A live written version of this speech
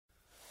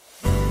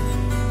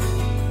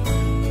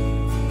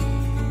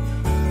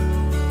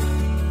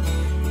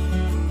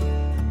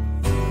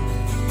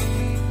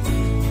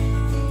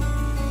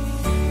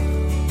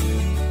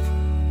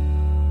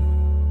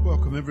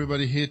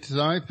everybody here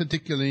today,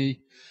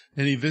 particularly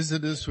any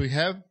visitors we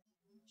have.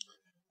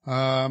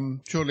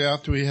 Shortly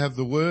after we have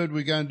the word,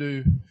 we're going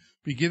to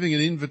be giving an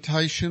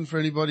invitation for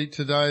anybody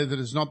today that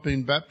has not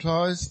been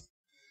baptised.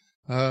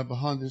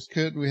 Behind this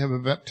curtain we have a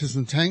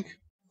baptism tank,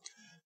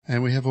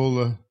 and we have all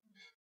the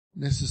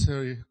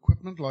necessary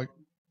equipment like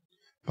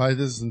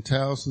bathers and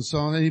towels and so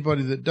on.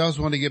 Anybody that does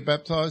want to get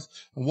baptised.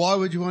 And why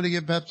would you want to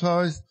get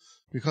baptised?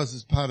 Because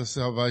it's part of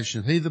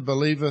salvation. He that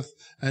believeth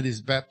and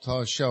is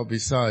baptised shall be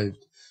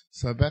saved.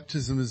 So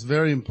baptism is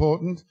very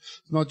important.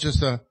 It's not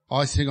just a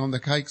icing on the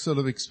cake sort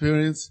of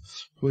experience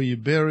where you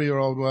bury your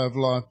old way of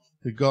life,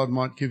 that God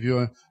might give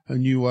you a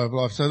new way of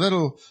life. So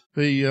that'll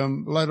be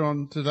later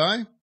on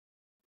today,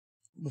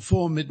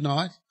 before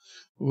midnight.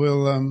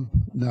 We'll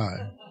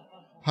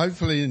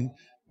hopefully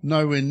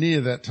nowhere near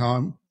that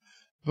time.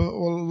 But,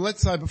 well,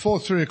 let's say before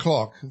 3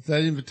 o'clock,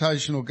 that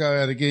invitation will go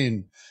out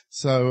again.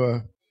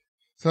 So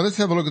let's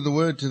have a look at the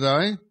word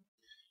today.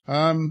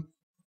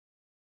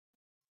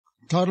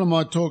 Title of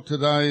my talk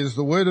today is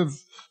the word of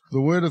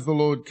the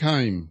Lord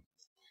came.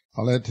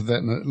 I'll add to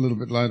that a little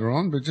bit later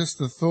on, but just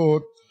the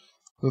thought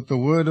that the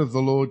word of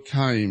the Lord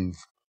came.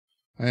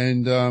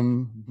 And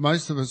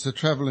most of us are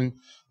travelling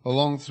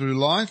along through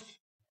life,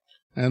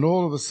 and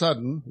all of a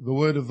sudden the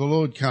word of the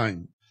Lord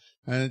came.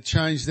 And it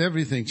changed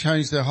everything,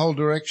 changed our whole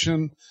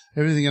direction,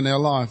 everything in our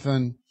life.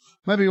 And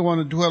maybe I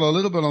want to dwell a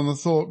little bit on the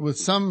thought with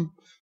some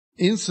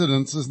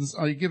incidences.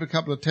 I give a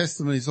couple of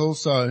testimonies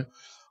also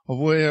of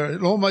where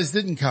it almost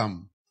didn't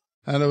come.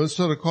 And it was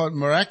sort of quite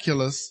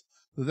miraculous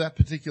that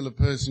particular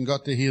person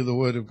got to hear the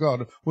word of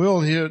God. We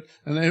all hear it,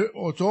 and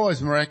it's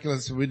always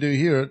miraculous if we do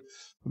hear it,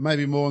 but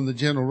maybe more in the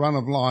general run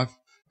of life.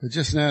 But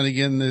just now and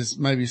again there's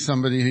maybe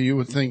somebody who you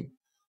would think,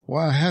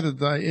 wow, how did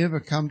they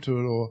ever come to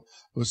it? Or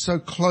it was so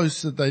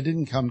close that they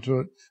didn't come to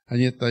it, and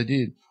yet they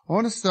did. I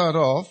want to start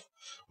off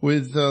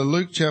with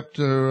Luke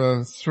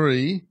chapter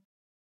 3,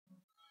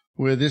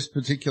 where this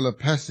particular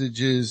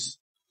passage is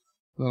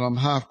that I'm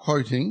half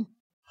quoting.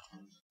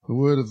 The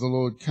word of the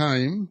Lord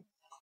came.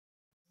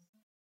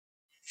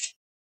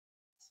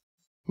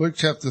 Luke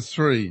chapter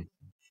 3.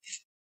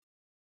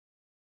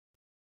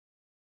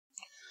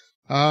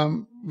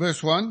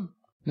 Verse 1.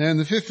 Now in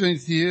the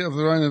 15th year of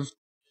the reign of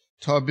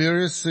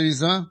Tiberius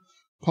Caesar,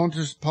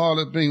 Pontius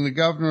Pilate being the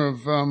governor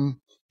of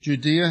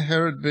Judea,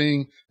 Herod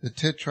being the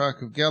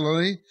tetrarch of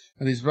Galilee,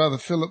 and his brother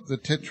Philip the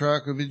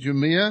tetrarch of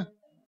Idumea,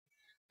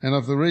 and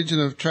of the region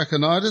of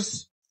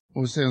Trachonitis,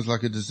 always sounds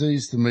like a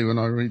disease to me when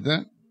I read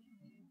that,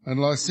 and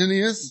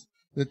Licinius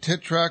the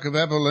tetrarch of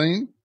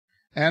Abilene,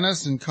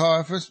 Annas and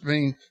Caiaphas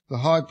being the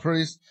high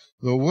priest,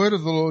 the word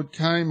of the Lord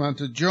came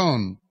unto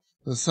John,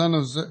 the son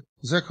of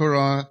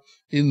Zechariah,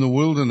 in the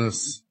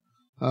wilderness.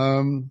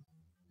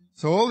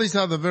 So all these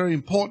other very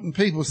important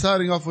people,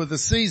 starting off with the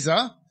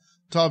Caesar,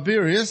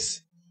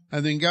 Tiberius,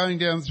 and then going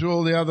down through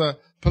all the other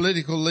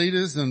political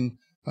leaders and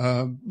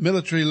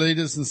military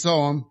leaders and so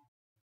on,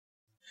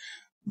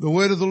 the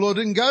word of the Lord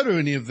didn't go to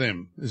any of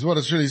them, is what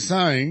it's really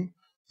saying.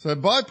 So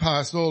it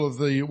bypassed all of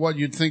what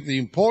you'd think the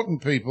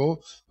important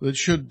people that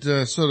should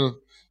sort of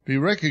be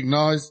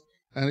recognized,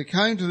 and it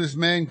came to this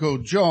man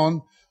called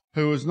John,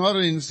 who was not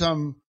in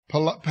some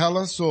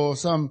palace or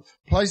some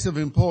place of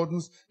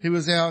importance. He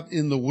was out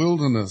in the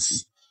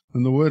wilderness,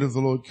 and the word of the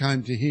Lord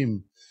came to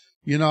him.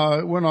 You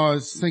know, when I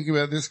was thinking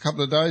about this a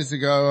couple of days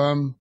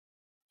ago,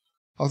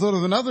 I thought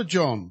of another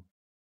John,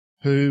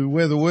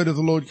 where the word of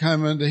the Lord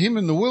came unto him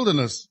in the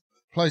wilderness,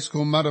 a place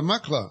called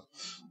Muddamuckla,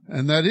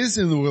 and that is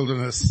in the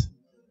wilderness.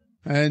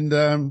 And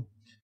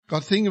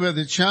got thinking about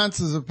the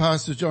chances of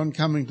Pastor John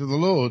coming to the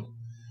Lord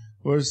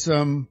was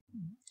in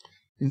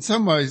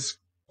some ways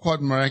quite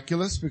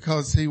miraculous,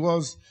 because he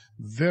was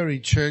very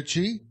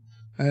churchy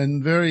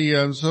and very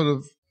sort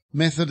of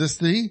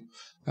Methodisty,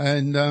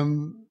 and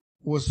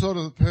was sort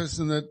of the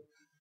person that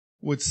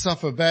would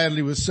suffer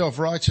badly with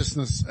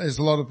self-righteousness, as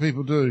a lot of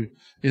people do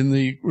in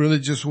the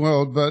religious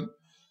world,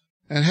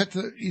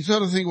 you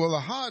sort of think, well,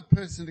 the hard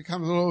person to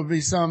come to the Lord would be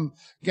some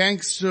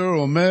gangster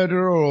or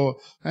murderer,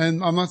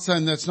 and I'm not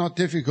saying that's not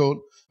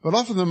difficult, but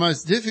often the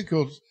most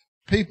difficult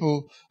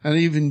people, and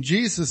even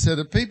Jesus said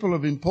it, people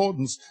of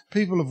importance,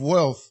 people of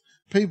wealth,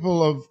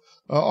 people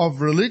of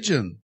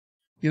religion,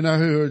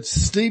 who are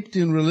steeped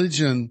in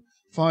religion,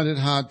 find it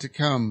hard to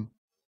come.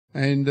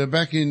 And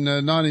back in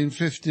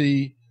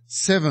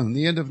 1957,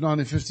 the end of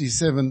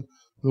 1957,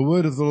 the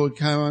word of the Lord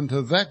came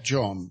unto that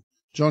John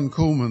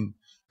Coolman,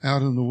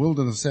 out in the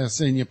wilderness, our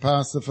senior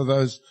pastor, for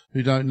those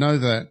who don't know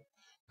that.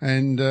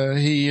 And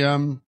he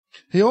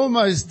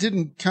almost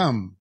didn't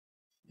come.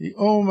 He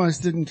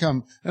almost didn't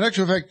come. In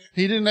actual fact,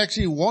 he didn't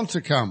actually want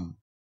to come.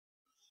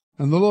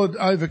 And the Lord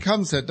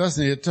overcomes that,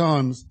 doesn't he, at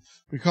times,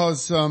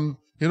 because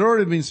he'd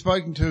already been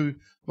spoken to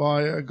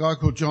by a guy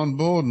called John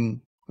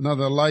Borden,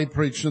 another lay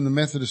preacher in the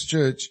Methodist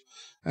Church,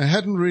 and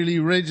hadn't really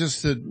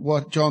registered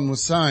what John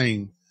was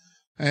saying.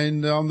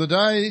 And on the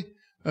day,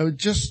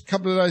 just a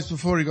couple of days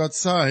before he got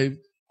saved,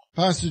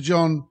 Pastor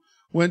John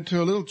went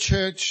to a little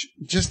church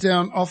just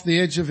down off the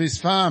edge of his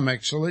farm,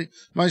 actually,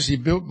 mostly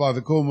built by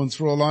the Cormans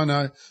for all I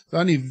know.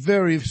 Only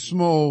very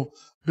small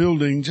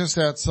building just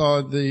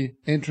outside the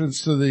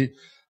entrance to the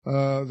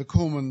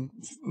Coolman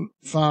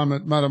farm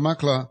at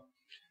Muddamuckla.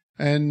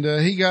 And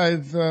he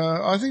gave,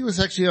 I think it was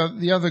actually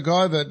the other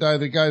guy that day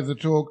that gave the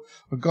talk,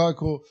 a guy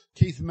called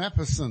Keith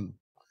Mappison.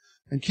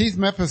 And Keith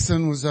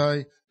Mappison was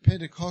a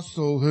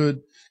Pentecostal who had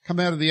come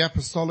out of the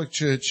Apostolic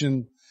Church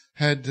and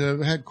had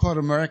quite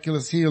a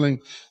miraculous healing.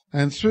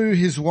 And through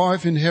his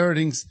wife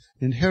inheriting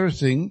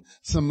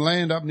some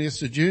land up near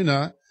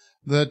Sejuna,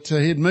 that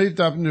he had moved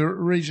up into a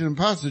region, and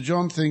Pastor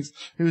John thinks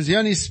he was the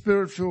only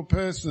spirit-filled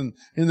person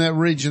in that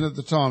region at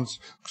the time. It's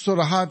sort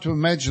of hard to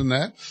imagine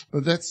that,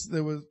 but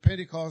there was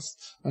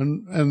Pentecost,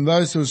 and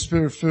those who were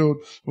spirit-filled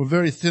were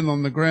very thin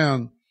on the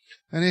ground.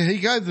 And he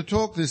gave the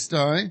talk this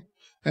day,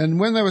 and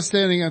when they were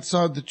standing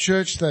outside the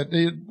church that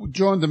he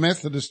joined the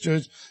Methodist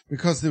church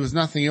because there was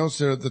nothing else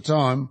there at the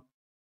time,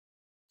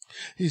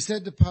 he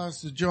said to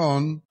Pastor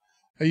John,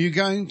 "Are you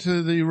going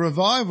to the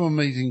revival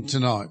meeting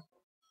tonight?"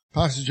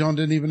 Pastor John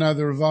didn't even know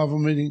the revival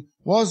meeting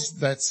was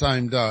that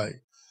same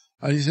day.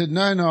 And he said,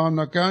 no, I'm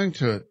not going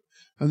to it.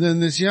 And then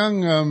this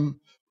young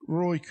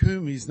Roy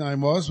Coombe, his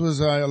name was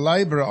a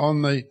labourer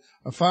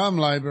a farm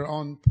labourer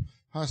on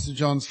Pastor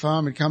John's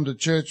farm. He'd come to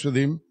church with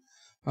him.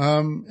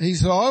 He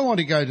said, I want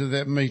to go to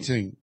that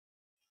meeting.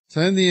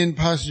 So in the end,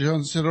 Pastor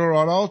John said, all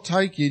right, I'll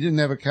take you. He didn't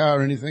have a car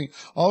or anything.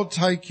 I'll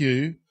take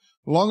you as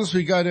long as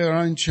we go to our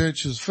own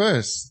churches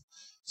first.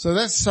 So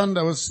that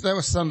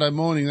was Sunday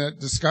morning that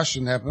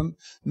discussion happened.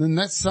 And then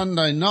that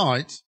Sunday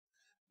night,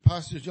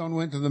 Pastor John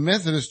went to the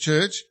Methodist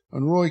church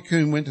and Roy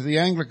Coombe went to the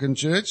Anglican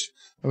church.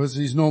 That was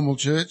his normal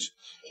church.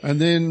 And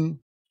then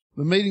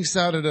the meeting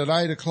started at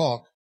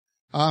 8:00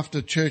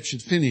 after church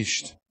had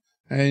finished.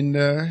 And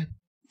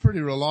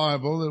pretty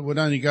reliable. It would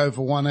only go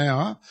for 1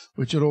 hour,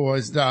 which it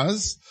always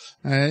does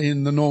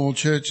in the normal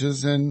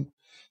churches. And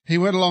he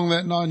went along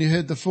that night and he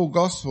heard the full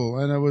gospel.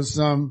 And it was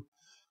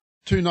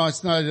 2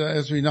 nights later,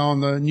 as we know,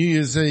 on the New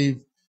Year's Eve,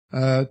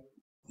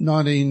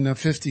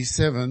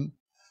 1957,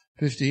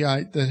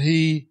 58, that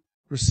he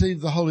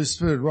received the Holy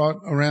Spirit right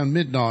around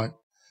midnight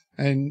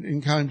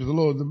and came to the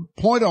Lord. The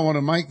point I want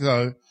to make,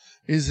 though,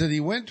 is that he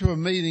went to a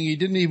meeting he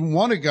didn't even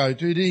want to go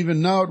to. He didn't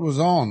even know it was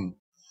on.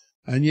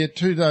 And yet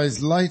 2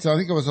 days later, I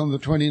think it was on the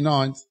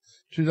 29th,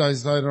 2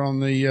 days later on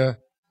the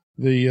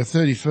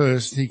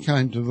 31st, he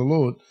came to the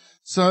Lord.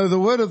 So the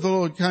word of the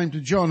Lord came to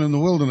John in the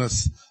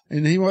wilderness,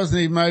 and he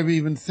wasn't maybe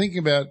even thinking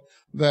about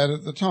that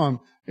at the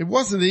time. It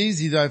wasn't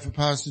easy, though, for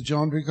Pastor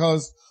John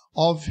because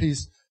of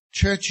his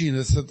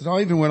churchiness.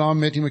 Even when I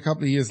met him a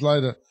couple of years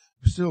later,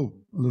 still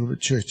a little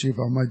bit churchy, if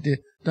I may.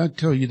 Don't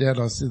tell your dad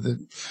I said that.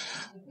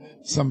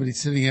 Somebody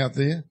sitting out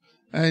there.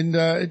 And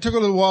it took a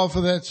little while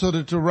for that sort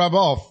of to rub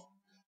off.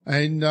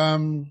 And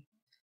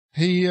when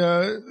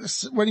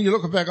you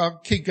look back, I'll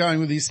keep going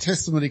with his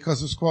testimony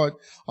because it's quite,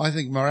 I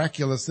think,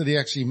 miraculous that he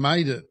actually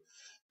made it.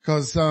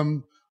 Because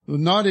the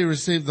night he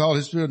received the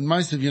Holy Spirit, and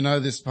most of you know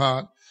this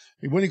part,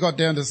 when he got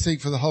down to seek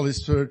for the Holy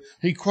Spirit,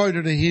 he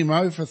quoted a hymn,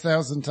 "Oh, for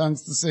 1,000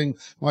 tongues to sing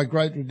my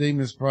great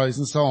Redeemer's praise,"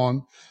 and so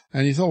on.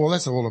 And he thought, well,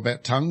 that's all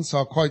about tongues, so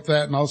I'll quote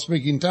that and I'll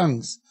speak in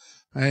tongues.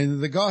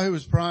 And the guy who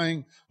was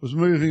praying was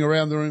moving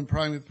around the room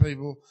praying with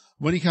people.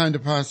 When he came to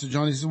Pastor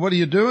John, he said, "What are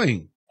you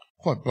doing?"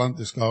 Quite blunt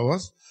this guy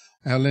was.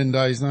 Our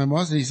Lende's name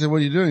was. And he said,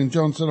 "What are you doing?"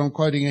 John said, "I'm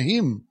quoting a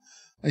hymn."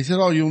 He said,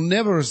 "Oh, you'll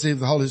never receive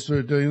the Holy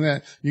Spirit doing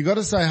that. You've got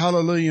to say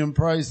hallelujah and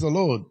praise the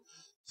Lord."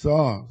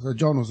 So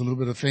John was a little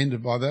bit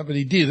offended by that, but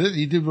he did it.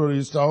 He did what he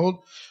was told.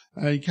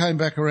 He came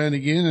back around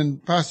again,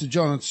 and Pastor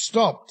John had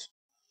stopped.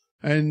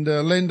 And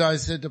Lende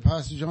said to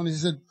Pastor John, he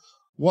said,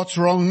 "What's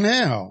wrong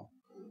now?"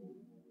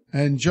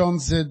 And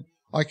John said,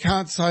 "I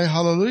can't say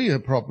hallelujah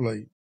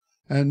properly."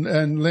 And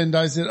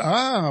Lende said,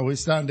 "We're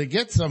starting to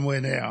get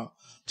somewhere now.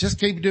 Just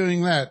keep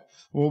doing that."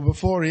 Well,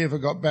 before he ever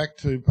got back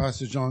to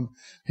Pastor John,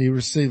 he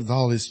received the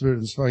Holy Spirit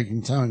and spoke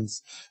in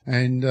tongues.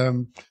 And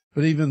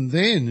but even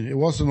then, it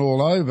wasn't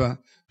all over.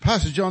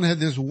 Pastor John had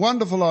this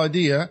wonderful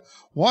idea.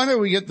 Why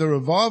don't we get the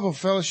revival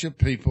fellowship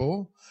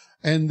people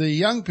and the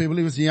young people?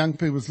 He was the young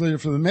people's leader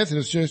for the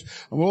Methodist Church,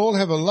 and we'll all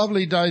have a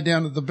lovely day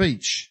down at the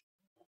beach.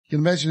 You can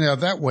imagine how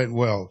that went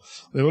well.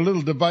 There were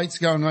little debates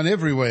going on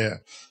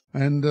everywhere.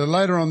 And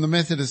later on, the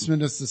Methodist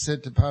minister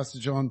said to Pastor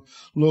John,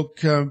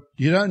 "Look,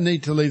 you don't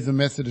need to leave the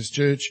Methodist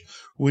Church.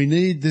 We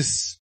need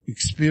this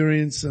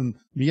experience and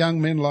young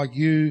men like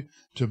you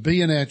to be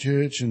in our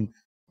church." And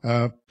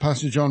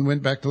Pastor John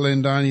went back to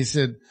Lende and he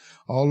said,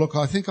 "Oh, look,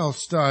 I think I'll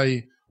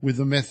stay with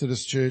the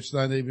Methodist Church.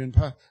 They need me."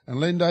 And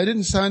Lende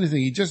didn't say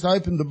anything. He just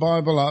opened the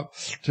Bible up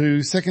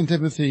to 2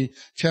 Timothy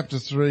chapter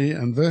 3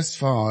 and verse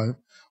 5,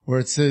 where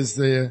it says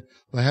there,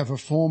 "They have a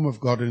form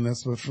of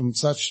godliness, but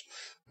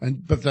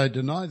but they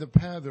deny the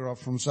power thereof,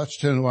 from such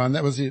turn away." And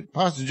that was it.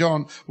 Pastor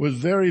John was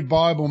very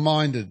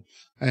Bible-minded,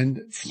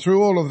 and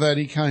through all of that,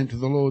 he came to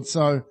the Lord.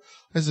 So,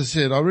 as I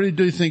said, I really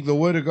do think the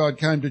Word of God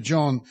came to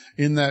John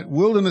in that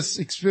wilderness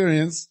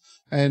experience,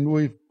 and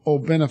we've all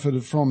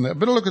benefited from that.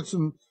 But look at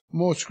some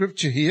more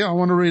scripture here. I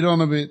want to read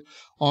on a bit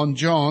on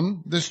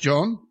John, this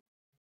John.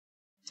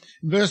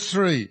 Verse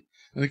 3,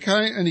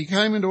 And he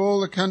came into all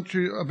the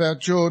country about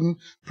Jordan,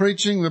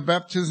 preaching the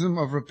baptism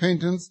of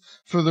repentance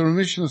for the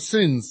remission of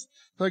sins.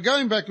 So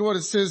going back to what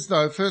it says,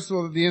 though, first of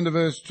all, at the end of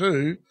verse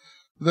 2,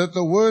 that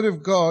the word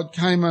of God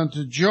came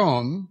unto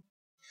John,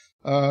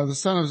 the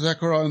son of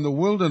Zechariah, in the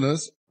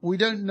wilderness. We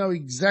don't know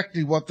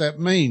exactly what that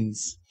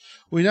means.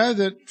 We know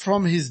that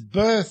from his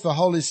birth, the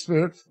Holy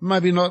Spirit,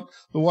 maybe not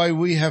the way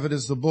we have it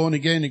as the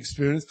born-again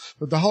experience,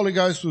 but the Holy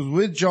Ghost was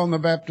with John the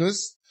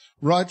Baptist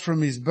right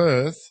from his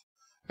birth,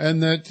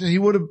 and that he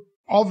would have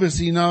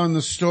obviously known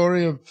the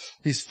story of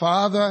his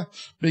father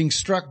being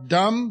struck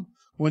dumb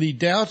when he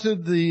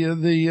doubted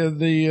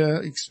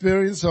the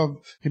experience of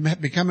him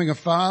becoming a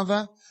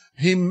father,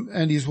 him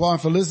and his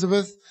wife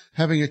Elizabeth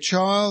having a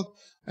child,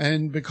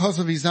 and because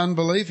of his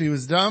unbelief, he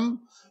was dumb.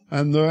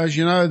 And as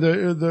you know,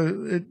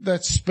 that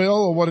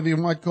spell, or whatever you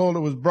might call it,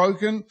 was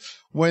broken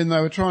when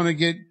they were trying to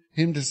get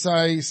him to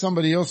say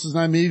somebody else's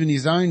name, even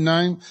his own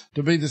name,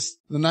 to be the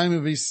name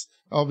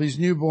of his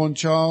newborn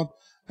child.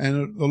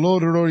 And the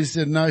Lord had already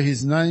said, no,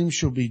 his name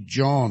shall be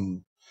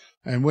John.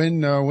 And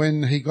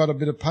when he got a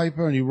bit of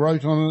paper and he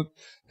wrote on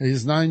it,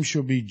 his name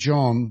shall be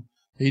John,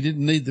 he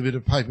didn't need the bit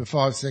of paper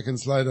 5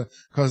 seconds later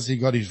because he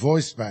got his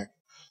voice back.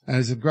 And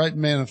he's a great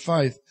man of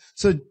faith.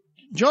 So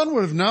John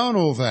would have known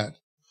all that.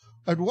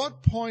 At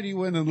what point he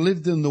went and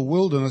lived in the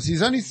wilderness?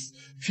 He's only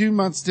a few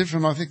months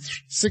different, I think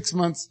 6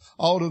 months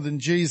older than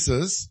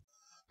Jesus.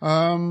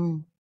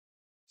 So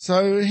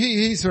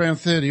he's around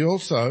 30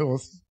 also, or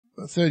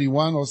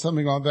 31 or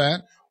something like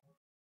that.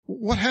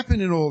 What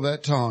happened in all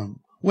that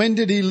time? When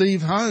did he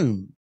leave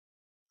home?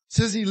 It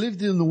says he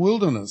lived in the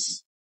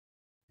wilderness.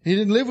 He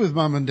didn't live with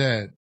mum and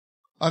dad.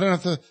 I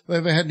don't know if they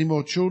ever had any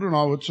more children.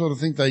 I would sort of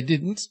think they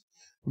didn't.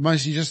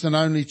 Mostly just an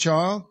only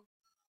child.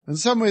 And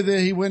somewhere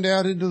there he went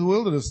out into the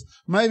wilderness.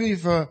 Maybe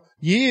for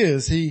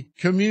years he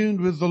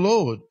communed with the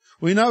Lord.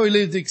 We know he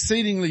lived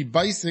exceedingly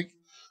basic,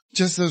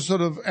 just as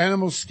sort of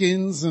animal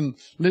skins, and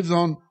lived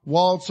on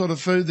wild sort of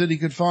food that he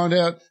could find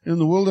out in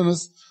the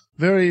wilderness.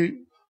 Very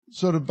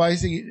sort of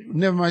basic. He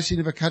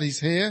never cut his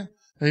hair.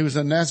 He was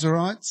a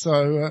Nazarite,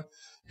 so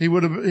he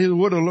would have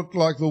looked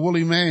like the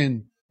woolly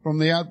man from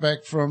the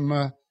outback,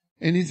 from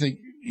anything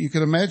you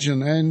could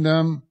imagine. And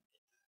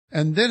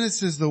then it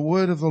says the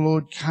word of the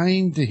Lord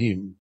came to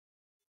him.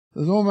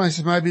 There's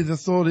almost maybe the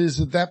thought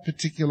is at that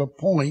particular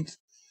point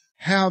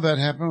how that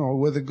happened, or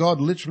whether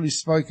God literally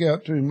spoke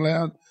out to him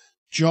loud,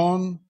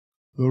 John,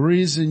 the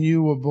reason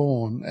you were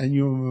born, and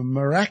you were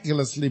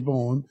miraculously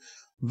born,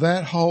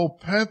 that whole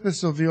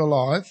purpose of your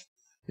life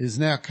is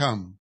now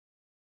come.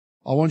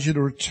 I want you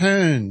to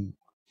return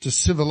to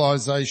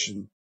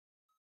civilization.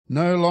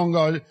 No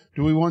longer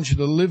do we want you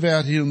to live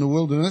out here in the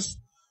wilderness.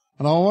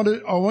 And I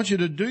want you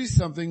to do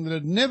something that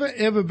had never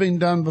ever been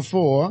done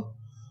before.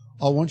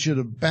 I want you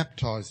to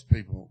baptize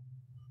people.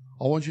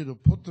 I want you to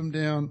put them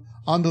down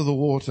under the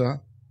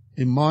water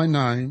in my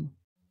name,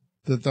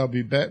 that they'll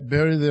be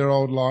bury their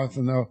old life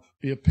and they'll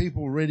be a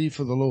people ready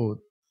for the Lord.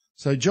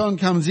 So John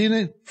comes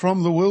in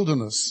from the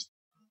wilderness.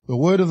 The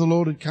word of the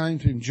Lord had came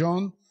to him.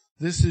 John,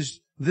 this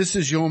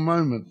is your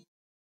moment.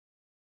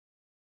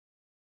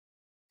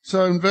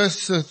 So in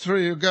verse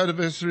 3, we'll go to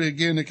verse 3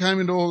 again. It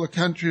came into all the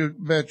country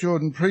about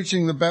Jordan,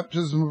 preaching the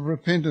baptism of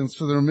repentance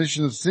for the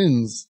remission of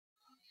sins.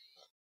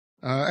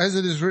 As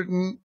it is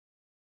written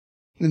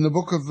in the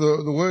book of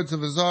the words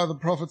of Isaiah the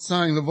prophet,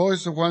 saying, the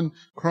voice of one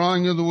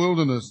crying in the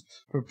wilderness,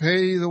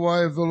 prepare ye the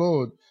way of the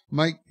Lord,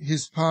 make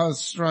his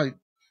paths straight.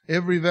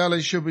 Every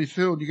valley shall be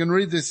filled. You can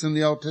read this in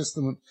the Old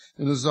Testament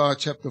in Isaiah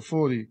chapter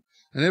 40.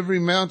 And every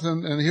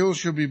mountain and hill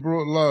shall be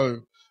brought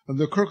low, and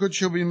the crooked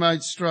shall be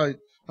made straight,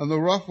 and the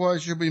rough way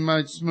shall be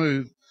made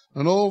smooth,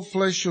 and all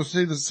flesh shall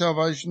see the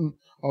salvation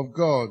of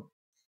God.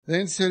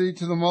 Then said he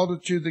to the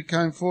multitude that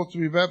came forth to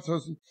be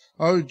baptized,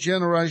 O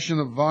generation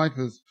of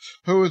vipers,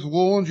 who hath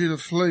warned you to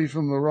flee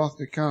from the wrath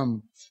to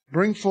come?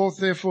 Bring forth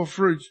therefore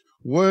fruits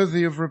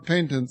worthy of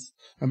repentance,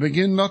 and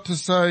begin not to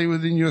say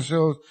within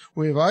yourselves,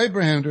 we have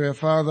Abraham to our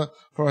father,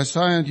 for I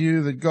say unto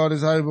you that God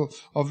is able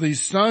of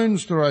these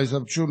stones to raise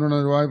up children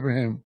unto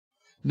Abraham.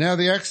 Now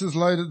the axe is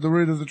laid at the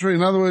root of the tree.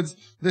 In other words,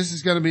 this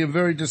is going to be a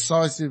very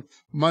decisive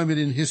moment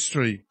in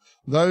history.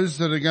 Those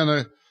that are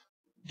going to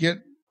get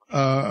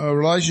a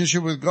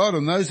relationship with God,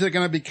 and those that are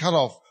going to be cut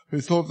off,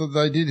 who thought that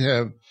they did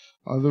have,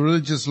 the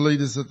religious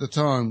leaders at the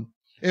time.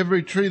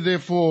 Every tree,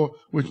 therefore,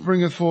 which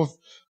bringeth forth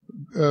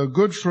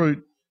good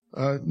fruit,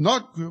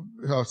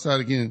 I'll say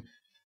it again,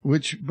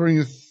 which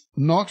bringeth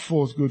not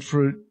forth good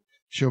fruit,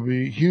 shall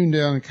be hewn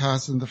down and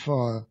cast into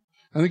fire.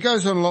 And it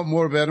goes on a lot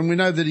more about it, and we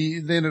know that he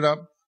ended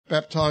up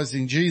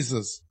baptizing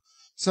Jesus.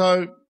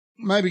 So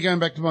maybe going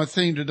back to my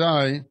theme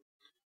today,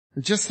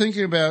 just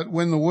thinking about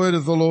when the word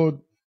of the Lord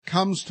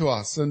comes to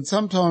us, and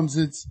sometimes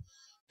it's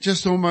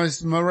just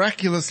almost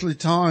miraculously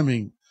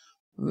timing.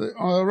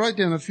 I wrote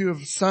down a few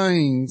of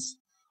sayings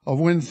of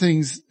when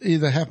things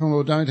either happen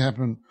or don't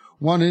happen.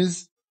 One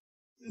is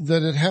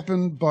that it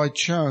happened by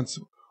chance.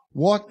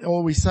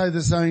 Or we say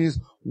the saying is,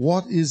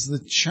 what is the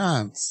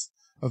chance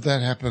of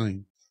that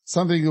happening?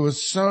 Something that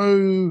was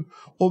so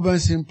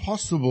almost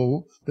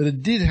impossible that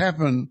it did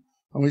happen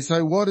And we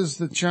say, what is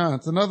the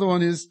chance? Another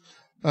one is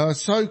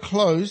so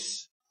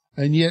close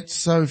and yet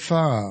so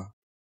far.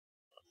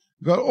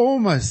 Got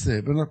almost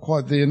there, but not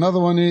quite there. Another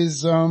one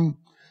is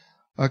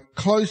a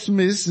close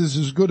miss is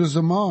as good as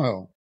a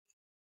mile.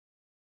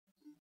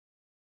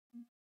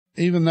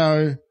 Even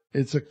though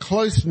it's a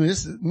close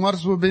miss, it might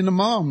as well have been a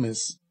mile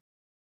miss.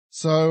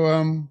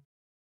 So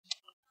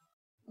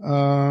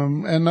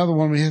another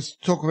one, we have to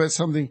talk about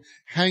something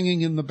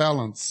hanging in the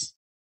balance.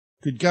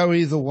 Could go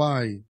either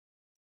way.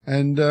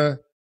 And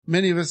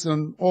many of us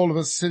and all of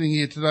us sitting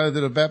here today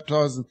that are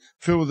baptized and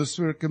filled with the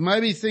Spirit can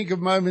maybe think of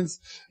moments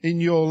in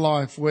your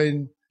life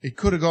when it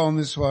could have gone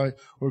this way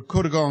or it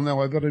could have gone that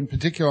way. But in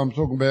particular, I'm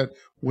talking about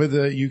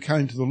whether you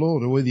came to the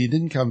Lord or whether you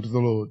didn't come to the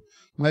Lord.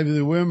 Maybe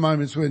there were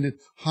moments when it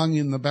hung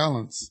in the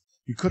balance.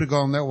 You could have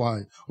gone that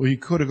way or you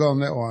could have gone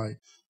that way.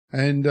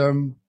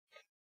 And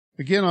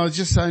again, I was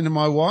just saying to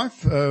my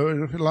wife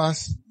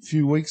last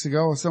few weeks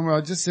ago or somewhere,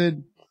 I just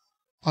said,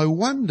 I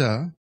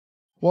wonder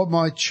what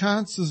my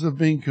chances of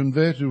being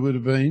converted would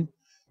have been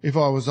if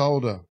I was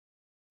older.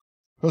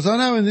 Because I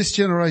know in this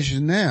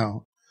generation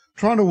now,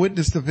 trying to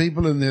witness to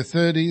people in their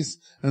 30s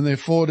and their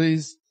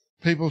 40s,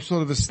 people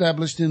sort of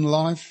established in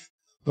life,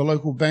 the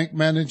local bank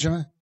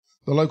manager,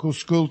 the local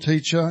school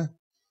teacher,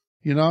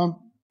 you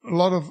know, a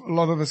lot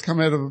of us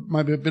come out of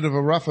maybe a bit of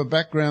a rougher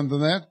background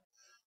than that.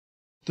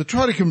 To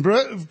try to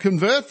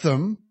convert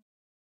them,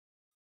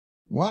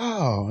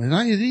 wow, it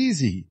ain't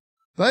easy.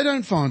 They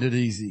don't find it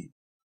easy.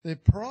 Their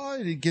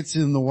pride, it gets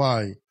in the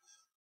way.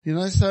 You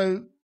know,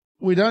 so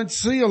we don't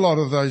see a lot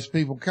of those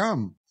people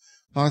come.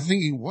 I'm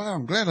thinking, wow,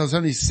 I'm glad I was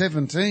only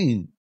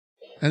 17.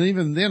 And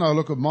even then I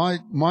look at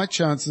my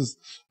chances.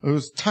 It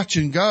was touch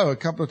and go a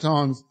couple of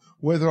times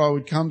whether I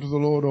would come to the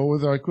Lord or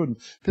whether I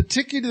couldn't.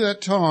 Particularly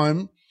that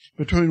time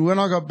between when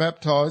I got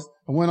baptized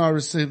and when I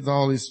received the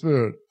Holy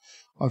Spirit.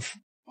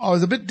 I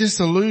was a bit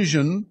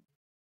disillusioned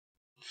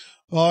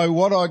by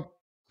what I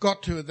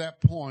got to at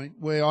that point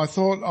where I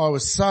thought I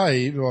was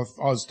saved, or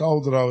I was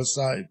told that I was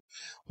saved,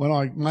 when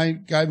I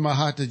gave my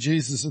heart to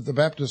Jesus at the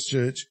Baptist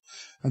church.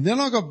 And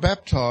then I got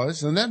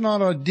baptized, and that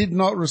night I did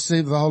not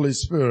receive the Holy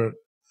Spirit.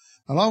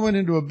 And I went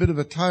into a bit of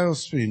a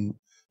tailspin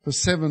for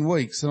 7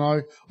 weeks.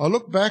 And I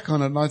look back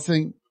on it and I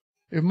think,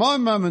 if my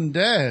mum and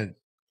dad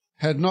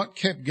had not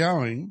kept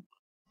going,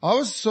 I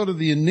was sort of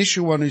the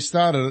initial one who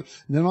started it,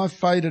 and then I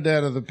faded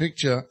out of the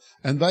picture,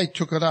 and they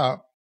took it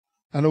up.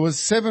 And it was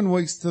 7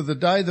 weeks to the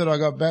day that I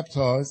got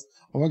baptized.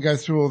 I won't go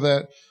through all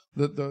that.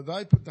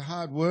 They put the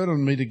hard word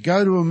on me to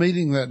go to a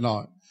meeting that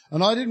night.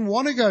 And I didn't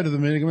want to go to the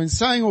meeting. I've been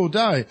saying all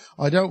day,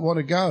 I don't want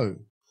to go.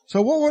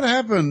 So what would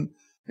happen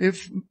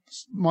if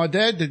my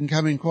dad didn't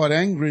come in quite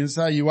angry and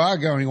say, you are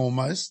going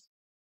almost?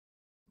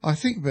 I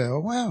think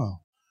about,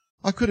 wow,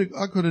 I could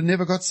have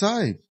never got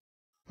saved.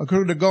 I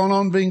could have gone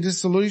on being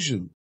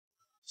disillusioned.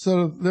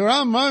 So there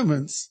are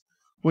moments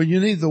where you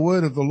need the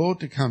word of the Lord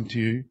to come to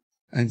you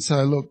and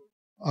say, look,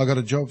 I got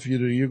a job for you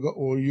to do,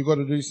 you got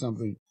to do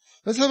something.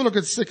 Let's have a look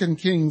at 2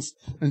 Kings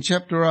in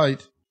chapter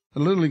 8, a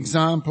little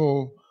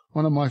example,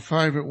 one of my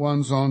favourite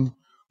ones on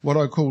what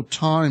I call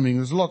timing.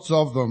 There's lots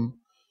of them,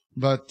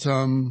 but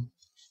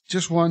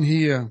just one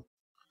here.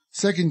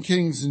 2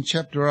 Kings in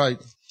chapter 8.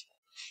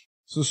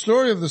 It's the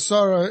story of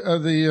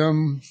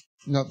the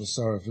not the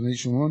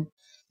Syrophoenician one,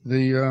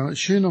 the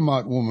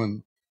Shunammite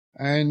woman,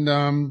 and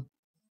the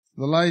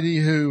lady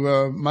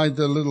who made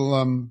the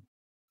little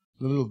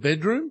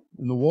bedroom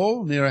in the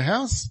wall near a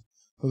house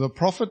for the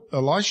prophet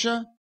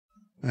Elisha,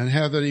 and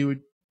how that he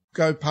would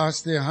go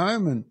past their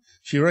home, and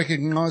she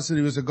recognized that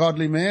he was a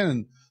godly man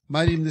and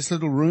made him this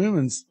little room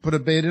and put a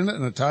bed in it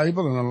and a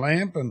table and a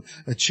lamp and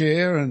a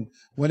chair, and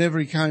whenever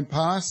he came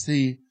past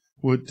he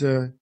would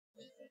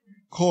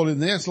call in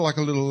there. It's like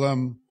a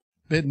little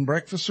bed and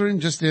breakfast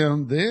room just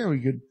down there. He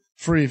could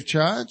free of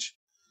charge.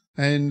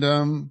 And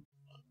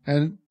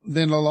then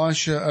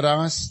Elisha had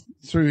asked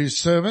through his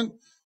servant,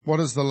 what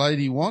does the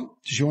lady want?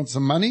 Does she want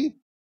some money?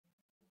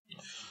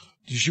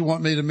 Does she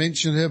want me to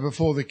mention her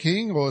before the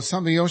king, or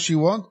something else she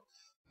want?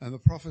 And the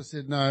prophet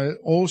said, no,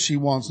 all she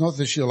wants, not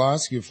that she'll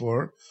ask you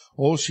for it,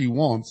 all she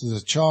wants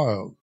is a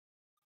child.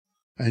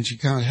 And she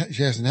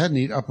hasn't had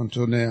any up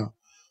until now.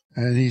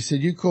 And he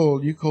said, you call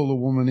the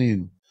woman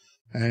in.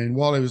 And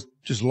while he was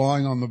just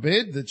lying on the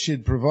bed that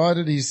she'd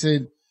provided, he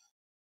said,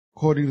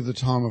 according to the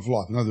time of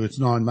life, in other words,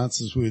 9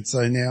 months, as we would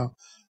say now,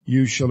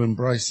 you shall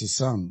embrace a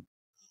son.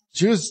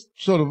 She was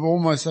sort of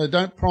almost say,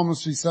 don't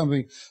promise me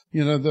something,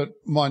 that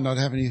might not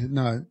happen. He said,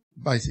 no,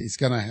 basically it's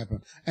going to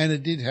happen. And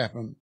it did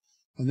happen.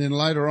 And then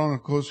later on,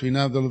 of course, we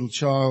know the little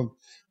child,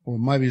 or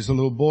maybe he's a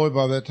little boy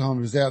by that time,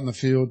 he was out in the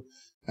field,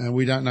 and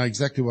we don't know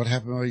exactly what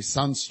happened. His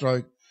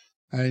sunstroke,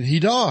 and he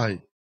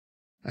died.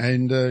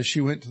 And she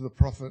went to the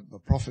prophet. The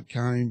prophet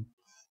came,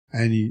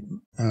 and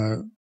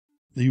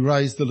he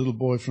raised the little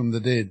boy from the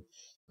dead.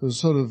 It was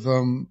sort of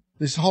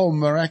this whole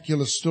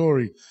miraculous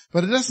story.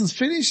 But it doesn't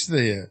finish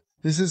there.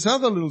 There's this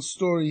other little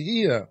story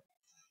here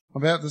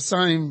about the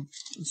same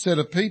set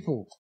of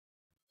people.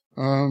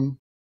 2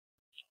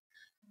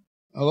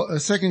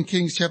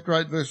 Kings chapter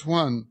 8 verse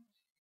 1.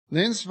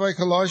 Then spake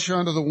Elisha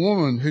unto the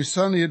woman whose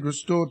son he had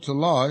restored to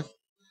life,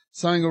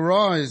 saying,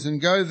 Arise,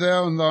 and go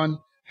thou and thine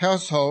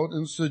household,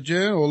 and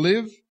sojourn or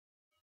live,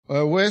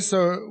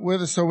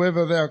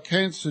 whithersoever thou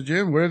canst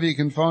sojourn, wherever you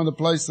can find a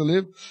place to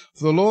live.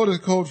 For the Lord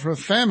hath called for a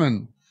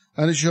famine,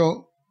 and it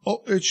shall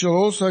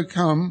also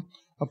come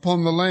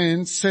upon the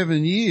land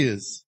 7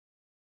 years.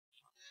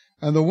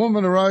 And the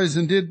woman arose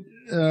and did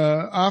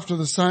after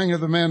the saying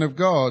of the man of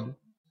God.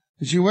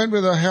 And she went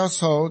with her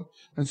household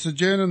and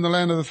sojourned in the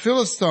land of the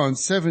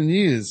Philistines 7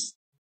 years.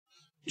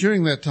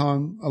 During that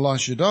time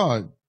Elisha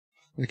died.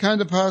 It came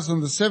to pass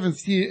on the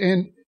 7th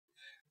year,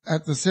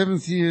 at the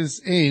 7th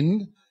year's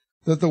end,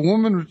 that the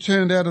woman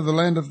returned out of the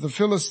land of the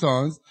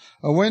Philistines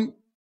and went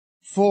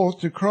forth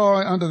to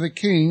cry unto the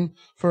king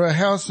for her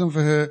house and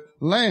for her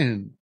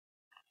land.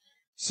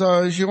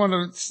 So she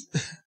wanted,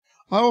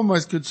 I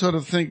almost could sort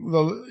of think,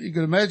 well, you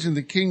could imagine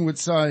the king would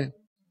say,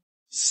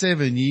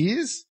 7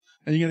 years,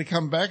 and you're going to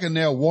come back and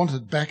now want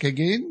it back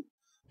again?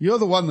 You're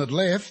the one that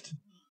left.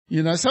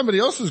 You know, somebody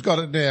else has got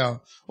it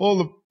now. All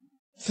the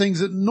things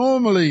that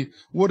normally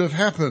would have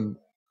happened.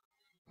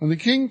 And the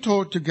king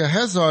talked to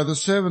Gehazi, the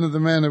servant of the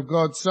man of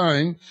God,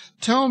 saying,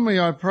 Tell me,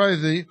 I pray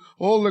thee,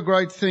 all the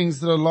great things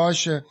that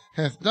Elisha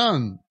hath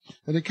done.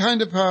 And it came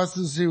to pass,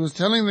 as he was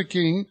telling the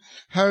king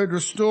how he had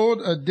restored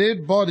a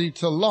dead body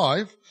to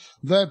life,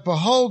 that,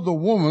 behold, the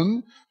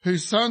woman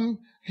whose son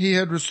he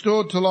had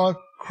restored to life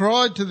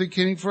cried to the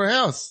king for a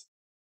house.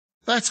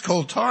 That's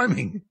called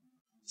timing.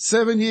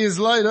 7 years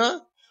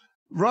later,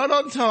 right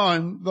on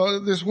time,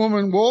 this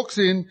woman walks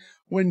in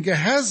when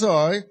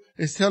Gehazi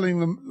is telling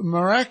the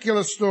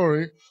miraculous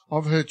story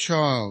of her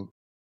child.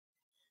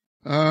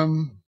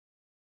 And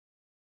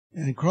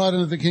cried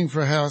unto the king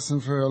for a house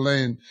and for her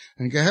land.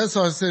 And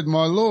Gehazi said,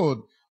 My lord,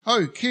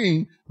 O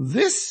king,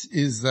 this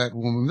is that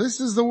woman, this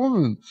is the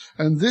woman,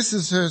 and this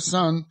is her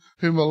son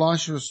whom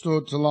Elisha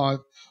restored to life.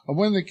 And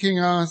when the king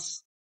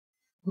asked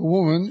the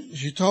woman,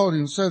 she told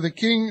him. So the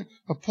king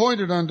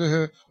appointed unto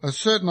her a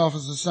certain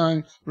officer,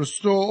 saying,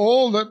 Restore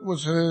all that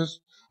was hers,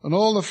 and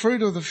all the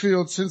fruit of the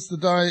field since the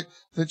day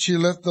that she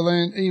left the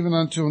land, even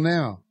until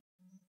now.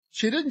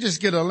 She didn't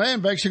just get her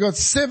land back, she got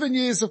 7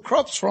 years of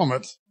crops from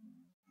it.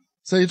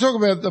 So you talk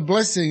about the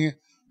blessing,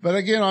 but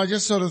again, I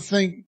just sort of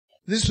think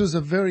this was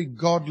a very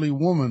godly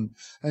woman,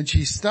 and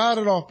she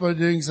started off by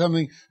doing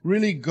something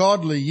really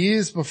godly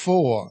years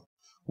before,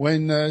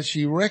 when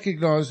she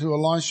recognized who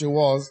Elisha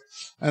was,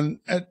 and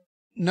at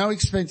no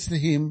expense to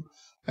him,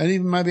 and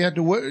even maybe had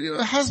to work.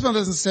 Her husband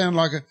doesn't sound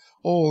like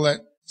all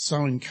that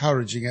so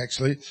encouraging,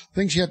 actually. I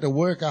think she had to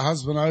work her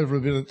husband over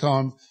a bit of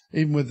time,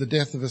 even with the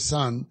death of her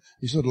son.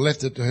 He sort of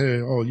left it to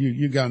her. Oh,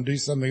 you go and do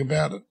something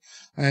about it.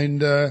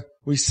 And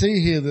we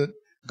see here that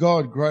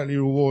God greatly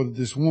rewarded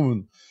this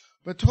woman.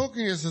 But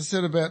talking, as I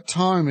said, about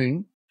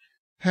timing,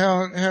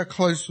 how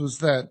close was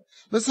that?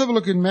 Let's have a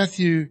look in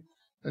Matthew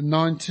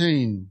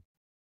 19.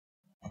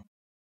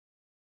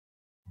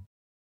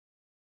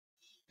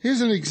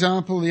 Here's an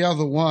example the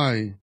other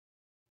way,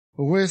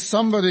 where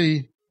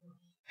somebody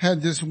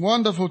had this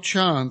wonderful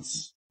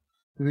chance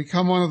to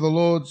become one of the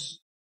Lord's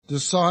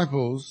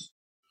disciples.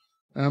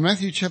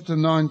 Matthew chapter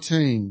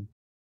 19,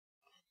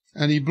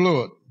 and he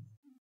blew it.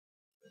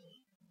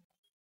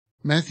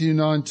 Matthew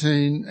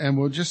 19, and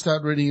we'll just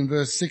start reading in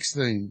verse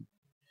 16.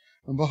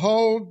 And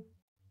behold,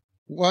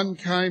 one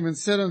came and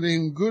said unto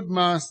him, Good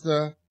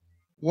master,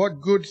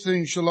 what good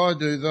thing shall I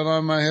do that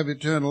I may have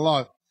eternal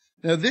life?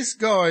 Now this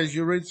guy, as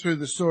you read through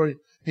the story,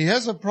 he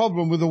has a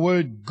problem with the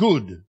word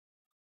good.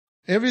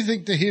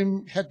 Everything to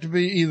him had to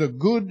be either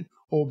good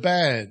or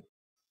bad.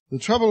 The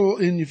trouble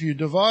if you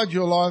divide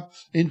your life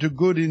into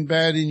good and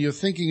bad in your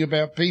thinking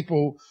about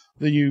people,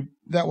 then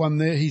that one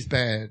there, he's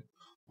bad.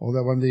 Or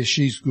that one there,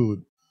 she's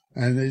good.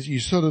 And as you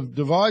sort of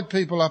divide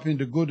people up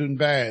into good and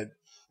bad.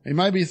 He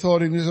maybe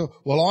thought in this,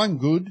 well, I'm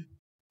good.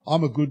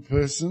 I'm a good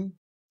person.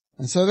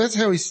 And so that's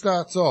how he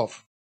starts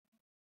off.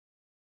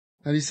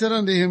 And he said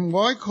unto him,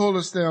 Why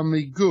callest thou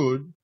me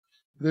good?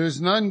 There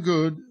is none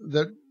good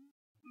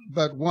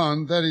but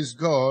one, that is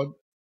God.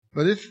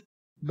 But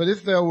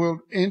if thou wilt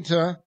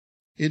enter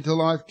into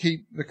life,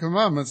 keep the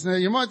commandments. Now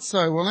you might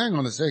say, well, hang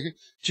on a second.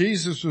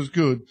 Jesus was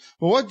good.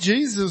 But what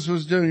Jesus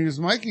was doing is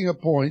making a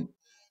point.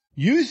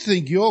 You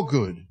think you're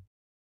good.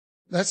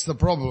 That's the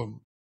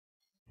problem.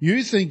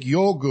 You think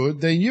you're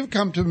good. Then you've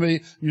come to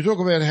me. You talk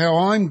about how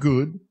I'm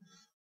good.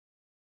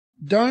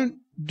 Don't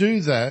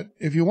do that.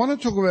 If you want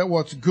to talk about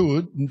what's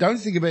good, and don't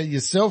think about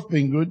yourself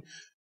being good,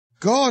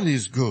 God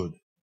is good.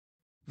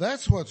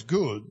 That's what's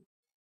good.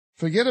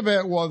 Forget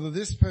about whether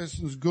this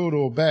person's good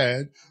or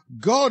bad.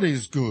 God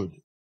is good.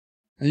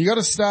 And you got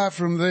to start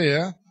from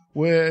there,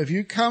 where if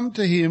you come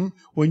to him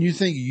when you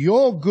think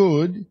you're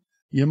good,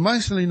 you're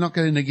mostly not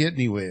going to get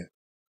anywhere.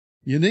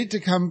 You need to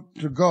come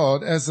to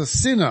God as a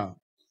sinner.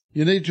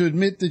 You need to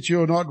admit that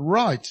you're not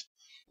right.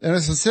 And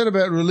as I said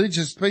about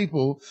religious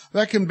people,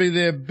 that can be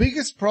their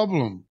biggest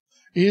problem,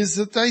 is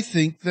that they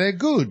think they're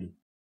good.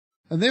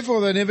 And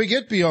therefore they never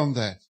get beyond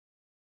that.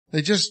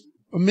 They're just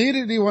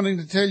immediately wanting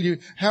to tell you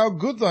how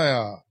good they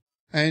are.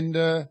 And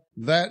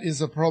that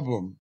is a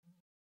problem.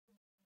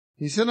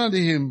 He said unto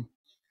him,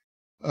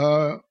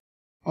 at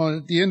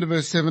the end of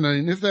verse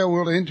 17, if thou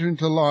wilt enter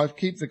into life,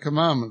 keep the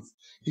commandments.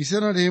 He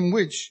said unto him,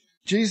 which?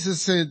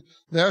 Jesus said,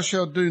 thou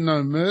shalt do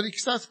no murder. He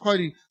starts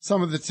quoting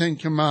some of the 10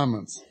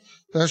 commandments.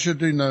 Thou shalt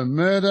do no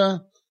murder.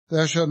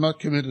 Thou shalt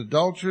not commit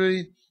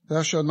adultery.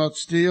 Thou shalt not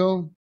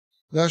steal.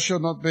 Thou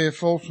shalt not bear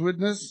false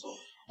witness.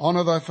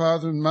 Honour thy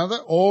father and mother.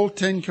 All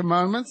 10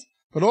 commandments.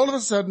 But all of a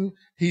sudden,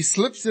 he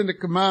slips in a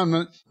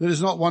commandment that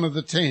is not one of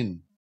the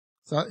 10.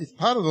 So it's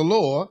part of the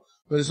law,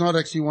 but it's not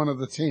actually one of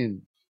the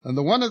 10. And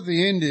the one at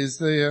the end is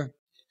there,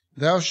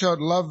 thou shalt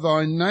love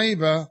thy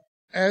neighbour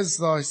as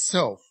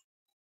thyself.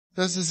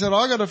 As I said,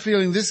 I got a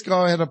feeling this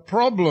guy had a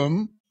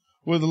problem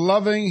with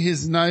loving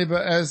his neighbour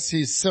as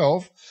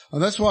himself,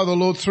 and that's why the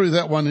Lord threw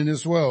that one in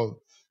as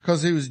well,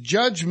 because he was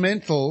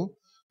judgmental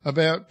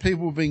about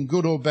people being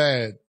good or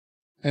bad,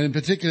 and in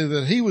particular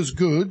that he was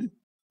good.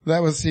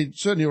 He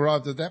certainly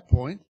arrived at that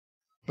point.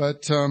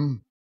 But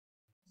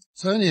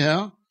so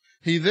anyhow,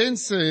 he then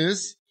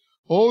says,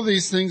 all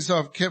these things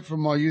I've kept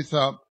from my youth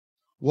up,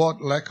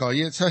 what lack I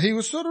yet? So he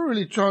was sort of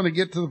really trying to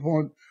get to the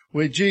point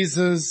where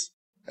Jesus,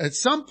 at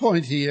some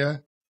point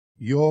here,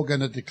 you're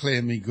going to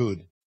declare me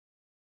good.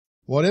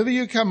 Whatever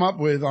you come up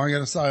with, I'm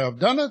going to say I've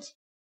done it,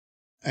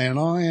 and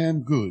I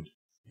am good.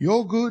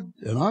 You're good,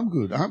 and I'm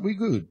good. Aren't we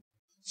good?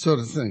 Sort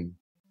of thing.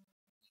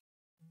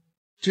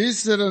 Jesus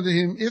said unto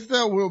him, if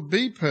thou wilt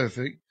be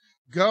perfect,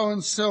 go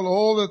and sell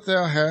all that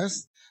thou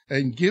hast,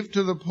 and give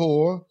to the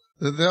poor,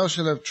 that thou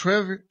shalt have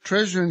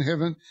treasure in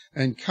heaven,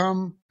 and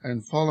come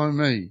and follow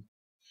me.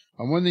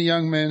 And when the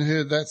young man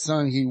heard that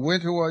saying, he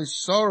went away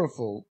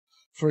sorrowful,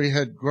 for he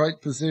had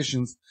great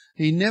possessions.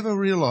 He never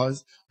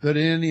realized that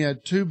he only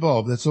had 2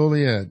 bob, that's all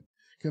he had,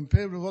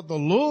 compared with what the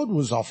Lord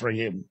was offering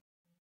him.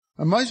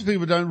 And most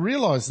people don't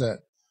realize that.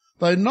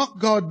 They knock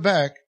God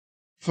back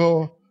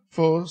for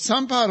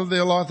some part of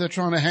their life they're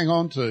trying to hang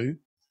on to,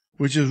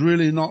 which is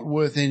really not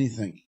worth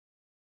anything.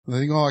 They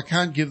think, I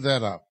can't give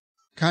that up.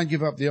 Can't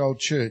give up the old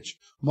church.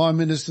 My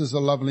minister's a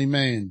lovely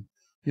man.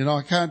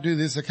 I can't do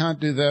this, I can't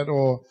do that,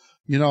 or,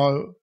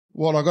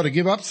 I've got to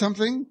give up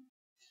something?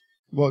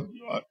 What,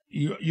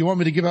 you want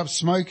me to give up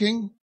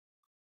smoking?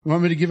 You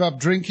want me to give up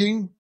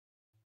drinking?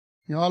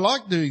 I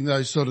like doing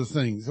those sort of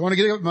things. I want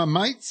to give up my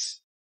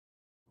mates?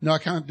 No, I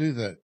can't do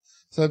that.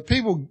 So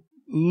people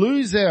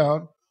lose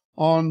out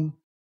on,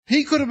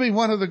 he could have been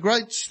one of the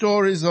great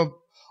stories of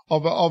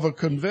a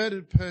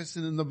converted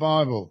person in the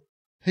Bible.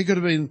 He could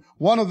have been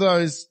one of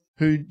those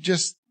who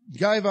just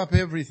gave up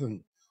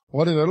everything.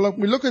 Whatever. Look,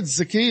 we look at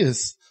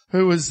Zacchaeus,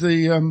 who was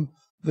the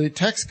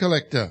tax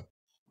collector.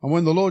 And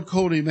when the Lord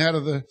called him out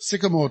of the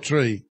sycamore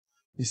tree,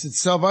 he said,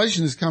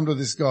 salvation has come to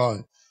this guy.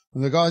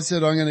 And the guy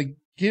said, I'm going to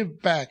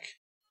give back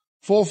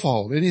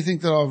 4-fold anything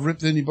that I've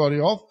ripped anybody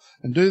off,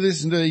 and do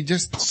this and do. He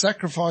just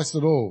sacrificed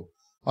it all.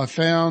 I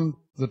found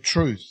the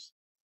truth.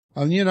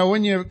 And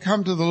when you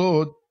come to the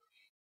Lord,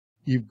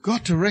 you've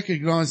got to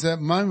recognize that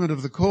moment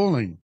of the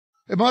calling.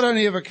 It might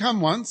only ever come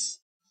once,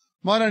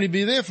 might only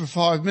be there for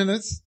 5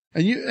 minutes,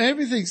 and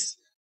everything's,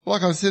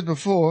 like I said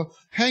before,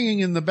 hanging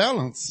in the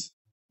balance,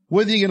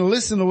 whether you're going to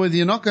listen or whether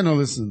you're not going to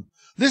listen.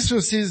 This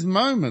was his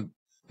moment.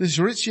 This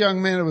rich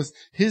young man, it was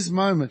his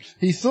moment.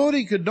 He thought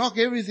he could knock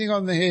everything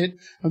on the head,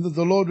 and that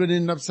the Lord would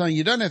end up saying,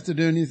 you don't have to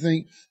do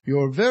anything.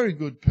 You're a very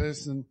good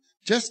person.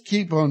 Just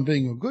keep on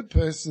being a good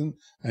person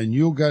and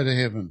you'll go to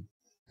heaven.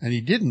 And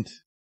he didn't.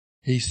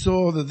 He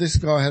saw that this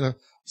guy had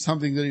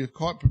something that he was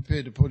quite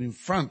prepared to put in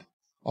front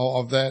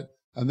of that,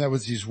 and that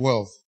was his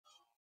wealth.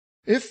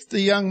 If the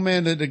young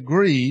man had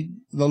agreed,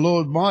 the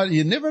Lord might,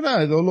 you never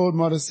know, the Lord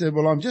might have said,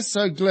 well, I'm just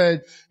so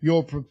glad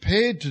you're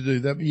prepared to do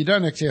that, but you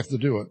don't actually have to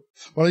do it.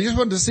 Well, I just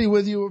wanted to see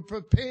whether you were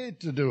prepared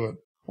to do it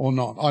or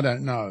not. I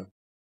don't know.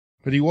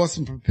 But he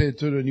wasn't prepared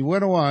to do it, and he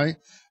went away,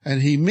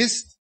 and he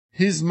missed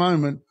his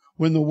moment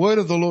when the word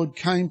of the Lord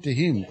came to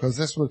him, because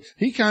that's what,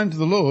 he came to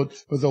the Lord,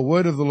 but the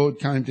word of the Lord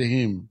came to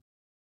him.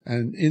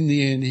 And in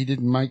the end, he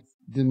didn't make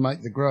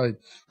the grade.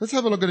 Let's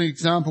have a look at an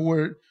example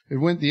where it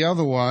went the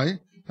other way,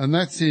 and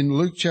that's in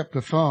Luke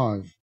chapter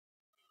 5.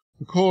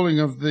 The calling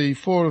of the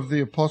 4 of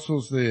the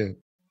apostles there.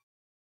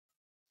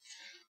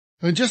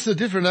 And just a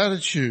different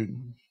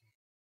attitude.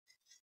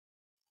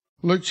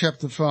 Luke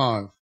chapter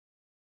 5.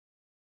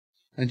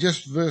 And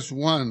just verse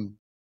 1.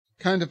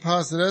 Came to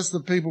pass that as the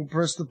people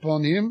pressed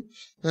upon him,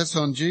 that's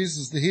on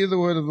Jesus, to hear the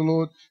word of the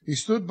Lord, he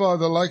stood by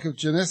the lake of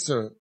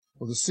Gennesaret,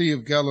 or the Sea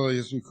of Galilee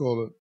as we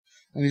call it.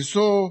 And he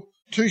saw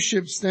 2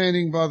 ships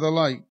standing by the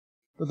lake,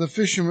 but the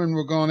fishermen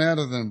were gone out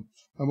of them,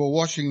 and were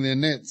washing their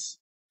nets.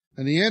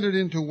 And he entered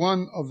into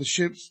one of the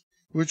ships,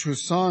 which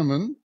was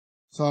Simon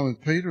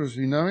Peter as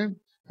we know him,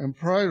 and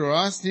prayed or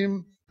asked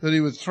him that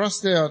he would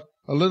thrust out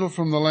a little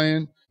from the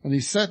land, and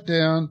he sat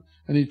down,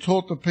 and he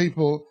taught the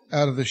people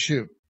out of the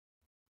ship.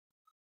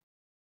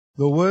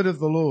 The word of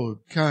the Lord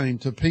came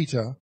to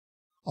Peter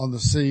on the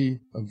Sea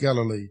of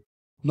Galilee,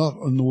 not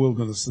in the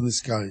wilderness in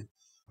this case,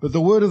 but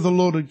the word of the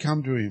Lord had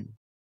come to him.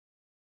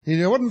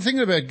 He wasn't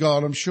thinking about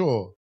God, I'm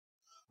sure.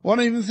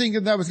 Wasn't even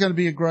thinking that was going to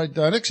be a great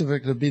day. It actually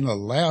had been a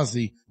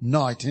lousy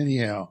night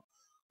anyhow,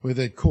 where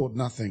they'd caught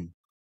nothing.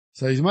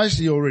 So he's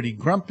mostly already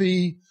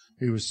grumpy,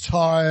 he was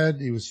tired,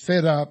 he was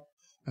fed up,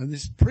 and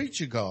this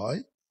preacher guy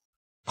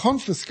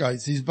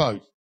confiscates his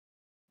boat.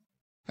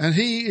 And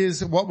he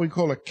is what we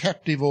call a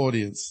captive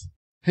audience.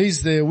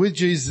 He's there with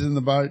Jesus in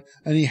the boat,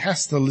 and he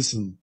has to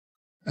listen.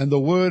 And the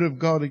word of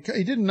God, he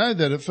didn't know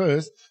that at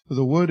first, but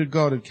the word of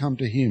God had come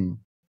to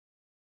him.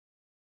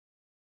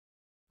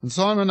 And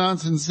Simon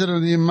answered and said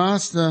unto him,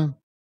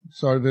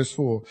 verse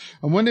 4.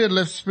 And when he had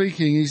left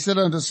speaking, he said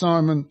unto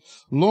Simon,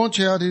 launch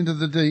out into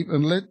the deep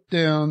and let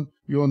down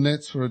your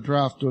nets for a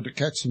draught or to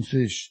catch some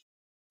fish.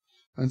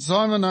 And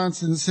Simon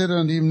answered and said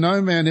unto him,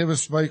 no man ever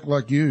spake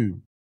like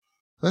you.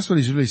 That's what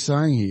he's really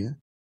saying here.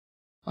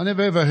 I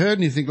never ever heard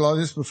anything like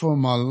this before in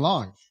my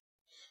life.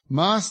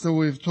 Master,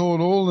 we've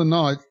toiled all the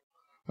night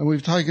and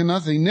we've taken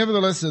nothing.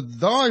 Nevertheless, at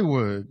thy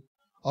word,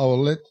 I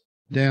will let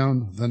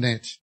down the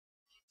net.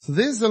 So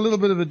there's a little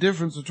bit of a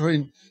difference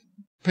between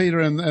Peter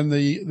and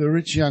the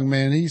rich young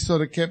man. He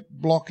sort of kept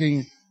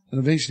blocking and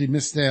eventually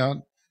missed out.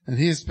 And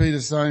here's Peter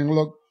saying,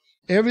 look,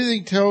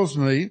 everything tells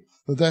me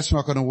that that's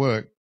not going to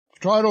work.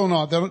 Tried all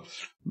night.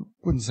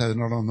 Wouldn't say they're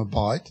not on the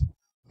bite.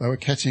 They were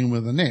catching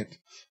with a net.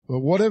 But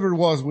whatever it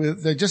was,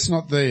 they're just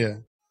not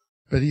there.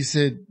 But he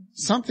said,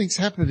 something's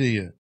happened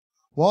here.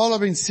 While I've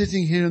been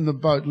sitting here in the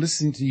boat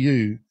listening to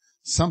you,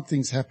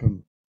 something's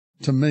happened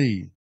to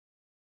me.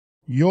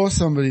 You're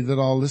somebody that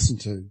I'll listen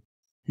to.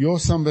 You're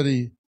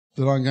somebody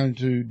that I'm going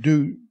to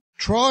do.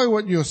 Try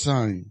what you're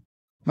saying.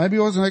 Maybe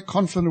I wasn't that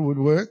confident it would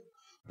work,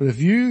 but if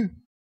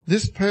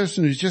this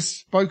person who's just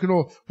spoken,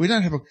 or we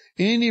don't have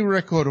any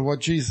record of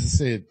what Jesus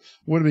said,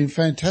 would have been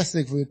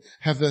fantastic if we'd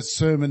have that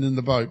sermon in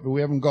the boat, but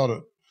we haven't got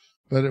it.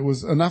 But it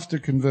was enough to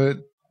convert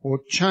or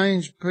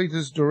change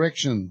Peter's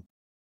direction.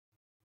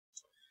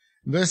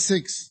 Verse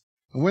 6,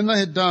 and when they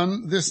had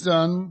done,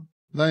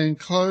 they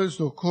enclosed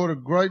or caught a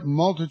great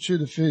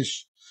multitude of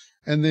fish,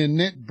 and their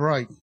net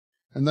brake.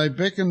 And they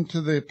beckoned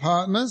to their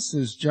partners,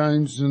 as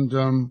James and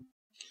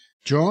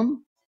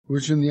John,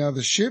 which in the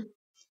other ship,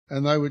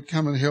 and they would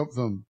come and help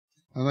them.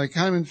 And they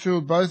came and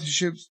filled both the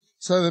ships,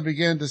 so they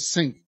began to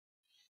sink.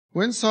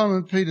 When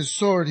Simon Peter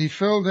saw it, he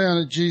fell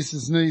down at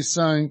Jesus' knees,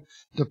 saying,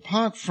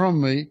 depart from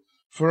me,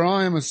 for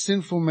I am a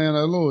sinful man,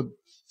 O Lord.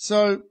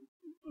 So,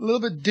 a little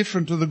bit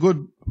different to the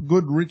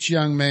good rich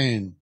young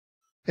man.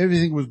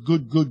 Everything was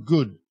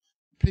good.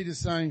 Peter's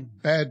saying,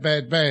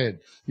 bad.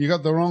 You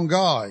got the wrong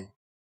guy.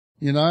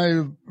 You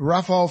know,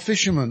 rough old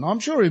fisherman. I'm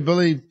sure he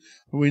believed,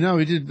 we know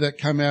he did, that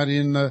come out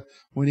in,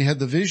 when he had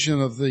the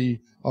vision of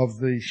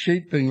the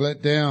sheep being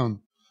let down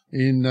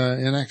in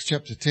Acts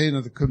chapter 10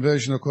 of the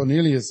conversion of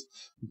Cornelius.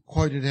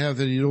 Quoted how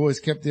that he'd always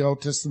kept the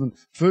Old Testament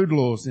food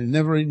laws and he'd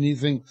never eaten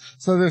anything.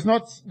 So there's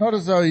not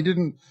as though he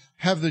didn't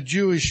have the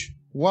Jewish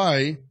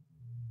way,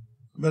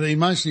 but he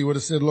mostly would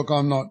have said, look,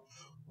 I'm not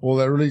all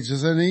that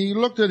religious. And he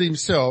looked at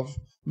himself,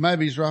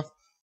 maybe he's rough,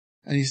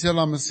 and he said,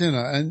 I'm a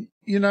sinner. And,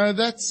 you know,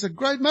 that's a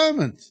great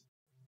moment.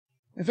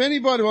 If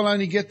anybody will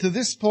only get to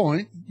this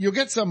point, you'll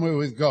get somewhere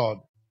with God.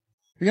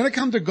 If you're going to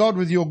come to God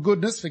with your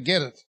goodness,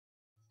 forget it.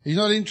 He's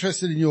not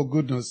interested in your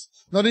goodness,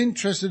 not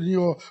interested in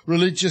your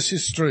religious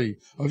history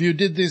of you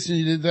did this and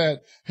you did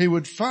that. He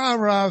would far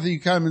rather you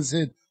came and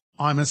said,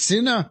 I'm a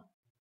sinner.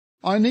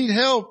 I need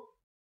help.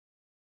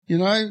 You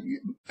know,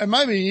 and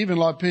maybe even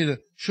like Peter,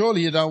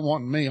 surely you don't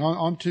want me.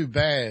 I'm too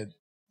bad.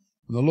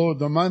 And the Lord,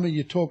 the moment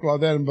you talk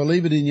like that and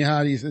believe it in your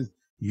heart, he says,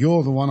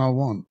 you're the one I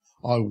want.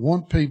 I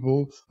want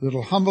people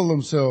that'll humble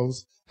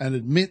themselves and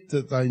admit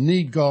that they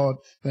need God,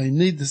 they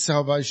need the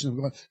salvation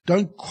of God.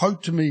 Don't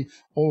quote to me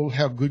all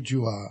how good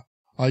you are.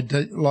 I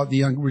did, like the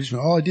young rich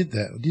man, I did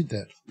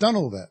that, done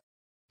all that.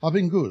 I've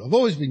been good. I've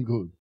always been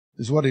good,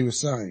 is what he was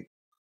saying.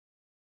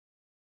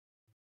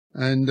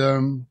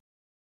 And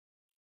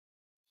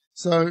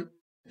so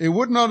it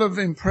would not have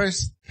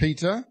impressed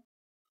Peter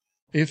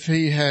if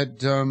he had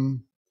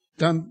done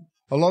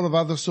a lot of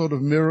other sort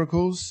of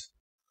miracles,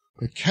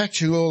 but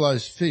catching all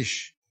those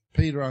fish,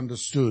 Peter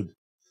understood.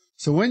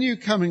 So when you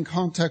come in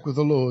contact with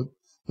the Lord,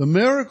 the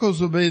miracles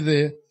will be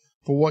there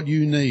for what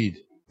you need.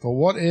 For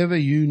whatever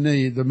you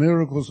need, the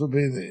miracles will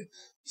be there.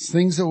 It's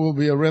things that will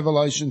be a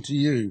revelation to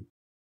you.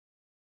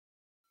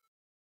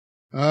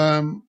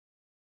 And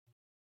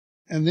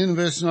then in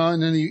verse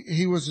 9, and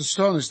he was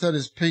astonished, that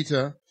is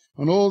Peter,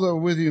 and all that were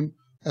with him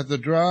at the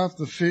draught,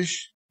 the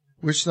fish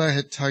which they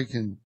had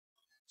taken.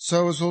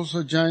 So was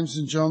also James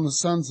and John, the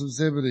sons of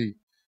Zebedee,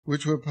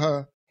 which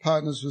were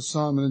partners with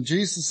Simon. And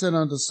Jesus said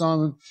unto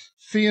Simon,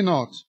 fear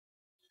not,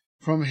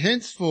 from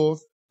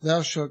henceforth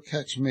thou shalt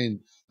catch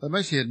men. They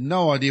basically had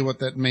no idea what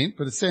that meant,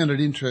 but it sounded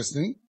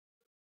interesting.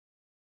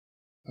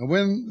 And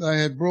when they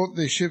had brought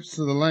their ships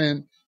to the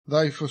land,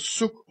 they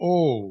forsook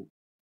all.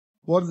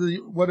 What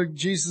did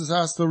Jesus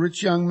ask the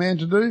rich young man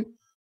to do?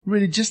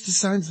 Really just the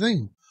same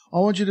thing. I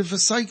want you to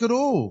forsake it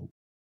all.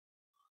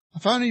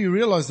 If only you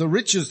realize the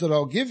riches that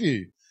I'll give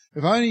you.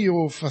 If only you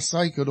will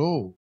forsake it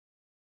all.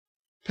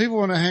 People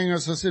want to hang on,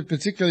 as I said,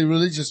 particularly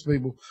religious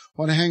people,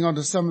 want to hang on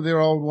to some of their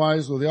old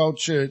ways or the old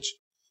church.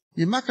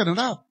 You're mucking it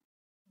up.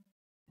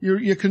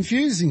 You're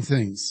confusing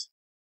things.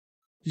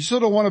 You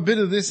sort of want a bit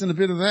of this and a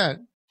bit of that.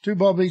 2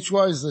 bob each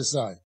way, as they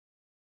say.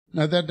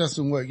 No, that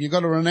doesn't work. You've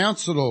got to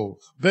renounce it all.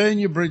 Burn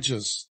your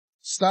bridges.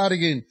 Start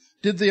again.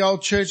 Did the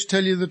old church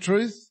tell you the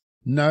truth?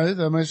 No,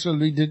 they most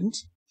certainly didn't.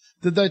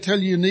 Did they tell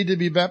you need to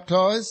be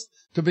baptized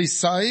to be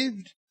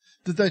saved?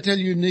 Did they tell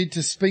you need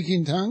to speak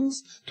in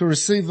tongues to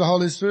receive the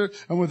Holy Spirit,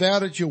 and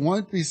without it you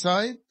won't be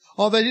saved?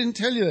 Oh, they didn't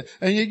tell you that.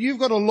 And yet you've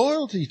got a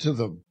loyalty to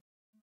them.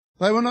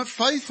 They were not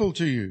faithful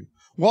to you.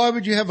 Why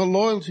would you have a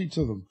loyalty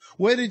to them?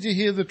 Where did you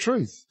hear the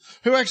truth?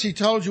 Who actually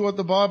told you what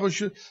the Bible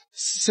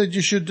said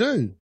you should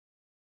do?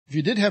 If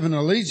you did have an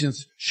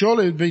allegiance,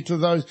 surely it would be to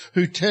those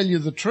who tell you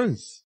the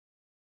truth.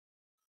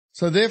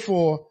 So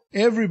therefore,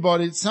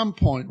 everybody at some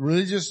point,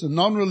 religious and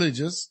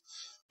non-religious,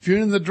 if you're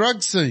in the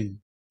drug scene,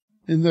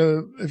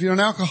 if you're an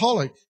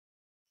alcoholic,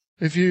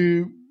 if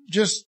you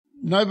just,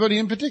 nobody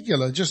in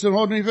particular, just an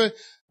ordinary person,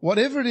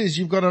 whatever it is,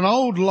 you've got an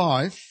old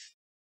life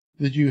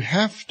that you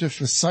have to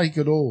forsake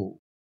it all.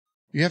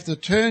 You have to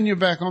turn your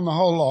back on the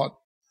whole lot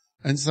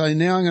and say,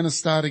 now I'm going to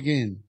start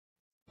again.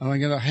 And I'm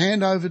going to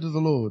hand over to the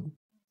Lord.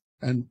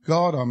 And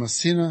God, I'm a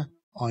sinner.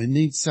 I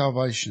need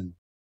salvation.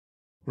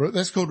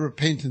 That's called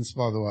repentance,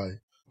 by the way.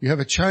 You have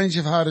a change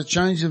of heart, a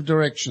change of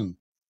direction.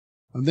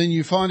 And then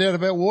you find out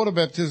about water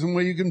baptism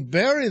where you can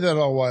bury that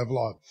old way of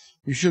life.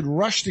 You should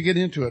rush to get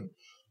into it.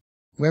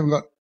 We haven't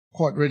got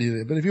quite ready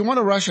there. But if you want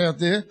to rush out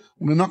there,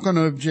 we're not going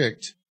to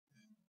object.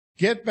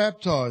 Get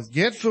baptized,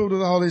 get filled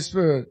with the Holy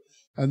Spirit,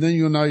 and then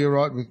you'll know you're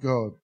right with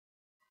God.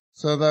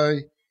 So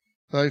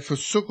they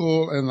forsook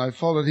all and they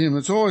followed him.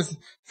 It's always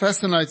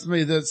fascinates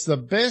me that it's the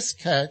best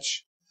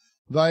catch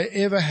they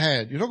ever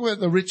had. You talk about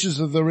the riches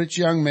of the rich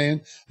young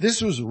man.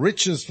 This was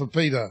riches for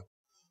Peter.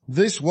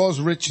 This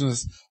was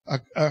richness,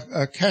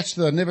 a catch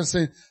that I'd never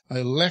seen.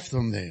 They left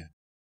them there.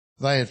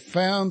 They had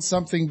found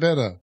something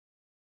better.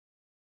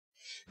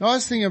 Now, I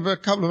was thinking about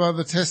a couple of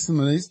other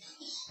testimonies.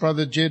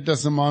 Brother Jed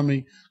doesn't mind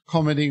me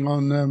commenting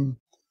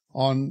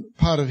on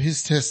part of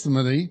his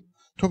testimony.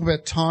 Talk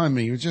about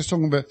timing. He was just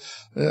talking about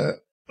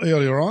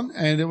earlier on,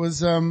 and it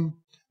was a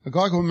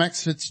guy called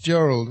Max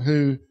Fitzgerald,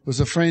 who was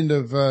a friend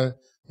of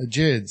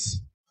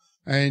Jed's,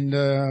 and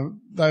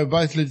they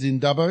both lived in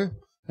Dubbo.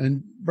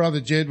 And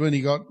Brother Jed, when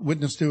he got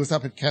witnessed to, was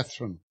up at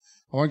Catherine.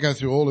 I won't go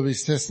through all of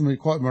his testimony,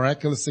 quite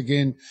miraculous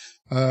again,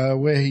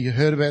 where he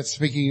heard about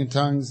speaking in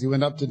tongues. He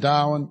went up to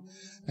Darwin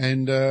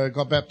and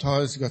got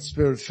baptized, got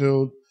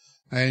spirit-filled.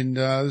 And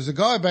there's a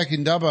guy back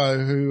in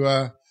Dubbo who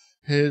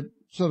had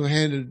sort of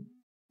handed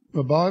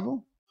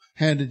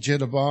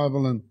Jed a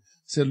Bible and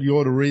said, you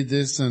ought to read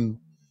this. And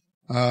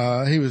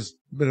he was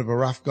a bit of a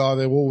rough guy.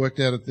 They all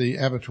worked out at the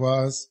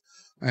abattoirs.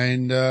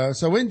 And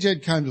so when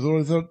Jed came to the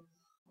Lord, he thought,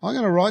 I'm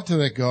going to write to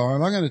that guy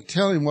and I'm going to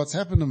tell him what's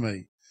happened to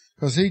me.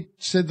 Because he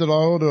said that I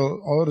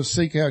ought to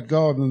seek out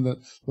God and that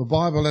the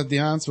Bible had the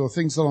answer or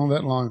things along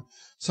that line.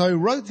 So he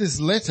wrote this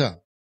letter.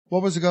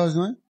 What was the guy's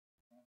name?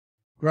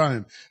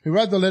 Graham. He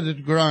wrote the letter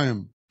to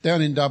Graham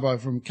down in Dubbo,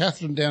 from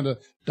Catherine down to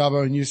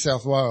Dubbo in New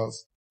South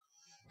Wales.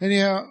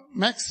 Anyhow,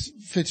 Max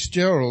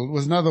Fitzgerald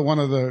was another one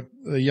of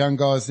the young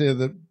guys there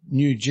that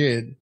knew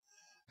Jed.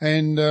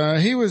 And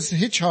he was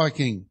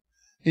hitchhiking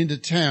into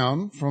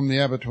town from the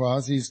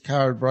abattoirs. His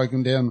car had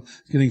broken down,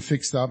 getting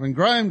fixed up, and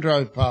Graham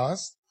drove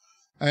past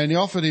and he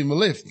offered him a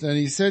lift. And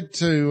he said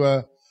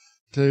to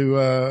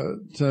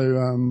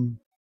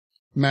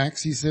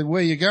Max, he said,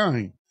 where are you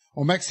going?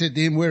 Or Max said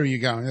to him, where are you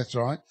going? That's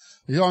right.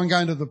 He said, I'm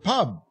going to the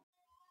pub.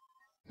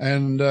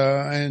 And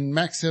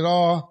Max said,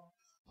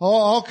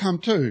 I'll come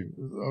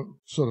too.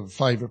 Sort of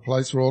favourite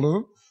place for all of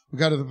them. We'll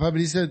go to the pub.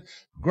 And he said,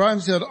 Graham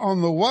said,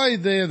 on the way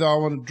there though, I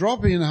want to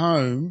drop in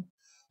home,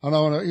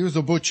 and he was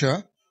a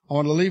butcher. I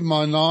want to leave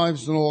my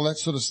knives and all that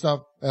sort of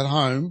stuff at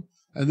home,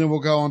 and then we'll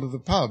go on to the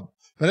pub.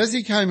 But as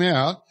he came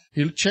out,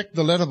 he checked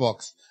the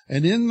letterbox,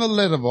 and in the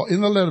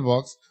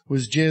letterbox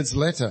was Jed's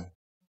letter.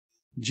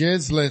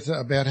 Jed's letter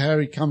about how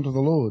he'd come to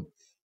the Lord.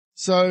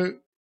 So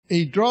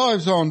he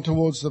drives on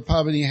towards the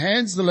pub and he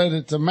hands the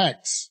letter to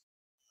Max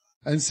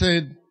and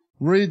said,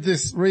 read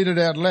it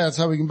out loud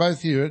so we can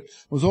both hear it.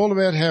 It was all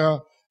about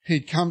how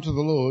he'd come to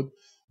the Lord.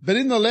 But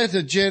in the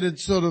letter, Jed had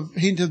sort of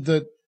hinted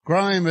that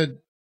Graham had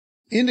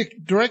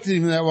directed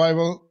him that way.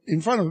 Well,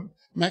 in front of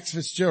Max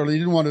Fitzgerald, he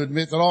didn't want to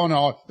admit that, oh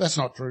no, that's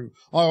not true.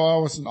 I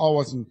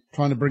wasn't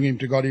trying to bring him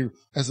to God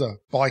as a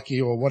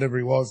bikie or whatever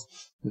he was.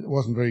 It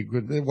wasn't very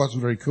good. It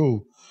wasn't very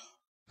cool.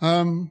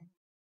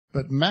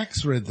 But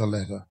Max read the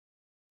letter.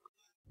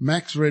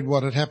 Max read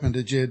what had happened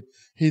to Jed.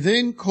 He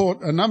then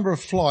caught a number of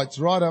flights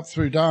right up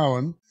through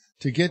Darwin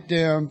to get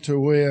down to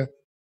where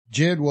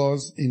Jed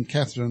was in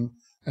Catherine,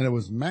 and it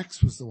was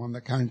Max was the one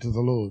that came to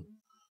the Lord.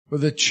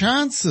 But the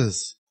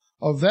chances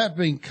of that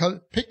being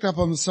picked up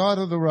on the side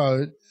of the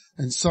road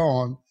and so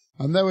on,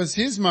 and that was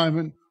his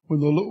moment when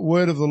the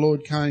word of the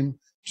Lord came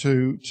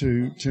to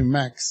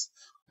Max.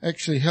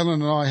 Actually,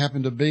 Helen and I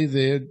happened to be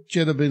there.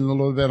 Jed had been in the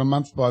Lord about a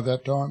month by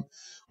that time.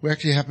 We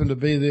actually happened to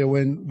be there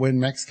when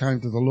Max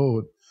came to the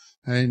Lord.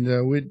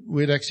 And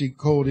we'd actually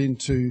called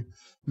into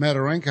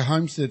Mataranka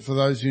Homestead, for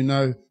those who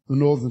know the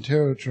Northern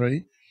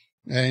Territory.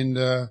 And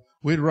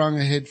we'd rung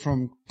ahead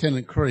from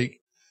Tennant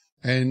Creek.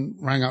 and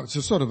rang up. It's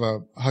a sort of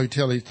a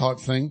hotel-y type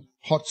thing,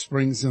 hot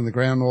springs in the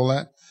ground, all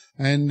that.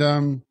 And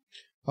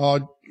I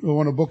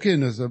want to book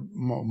in as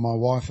my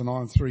wife and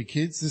I and 3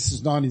 kids. This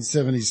is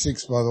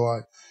 1976, by the way.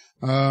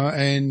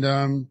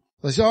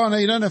 They said, oh, no,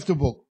 you don't have to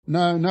book.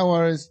 No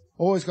worries.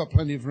 Always got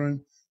plenty of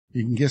room.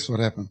 You can guess what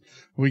happened.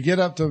 We get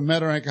up to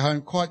Mataranka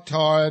home, quite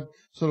tired,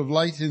 sort of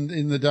late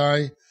in the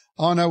day.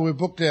 Oh, no, we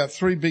booked out.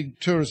 3 big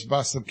tourist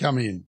buses have come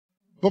in.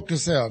 Booked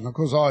us out. And, of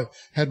course, I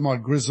had my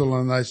grizzle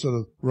and they sort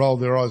of rolled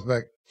their eyes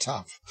back.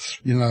 Tough.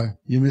 You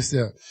missed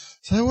out.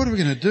 So what are we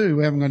going to do?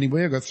 We haven't got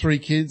anywhere. I've got 3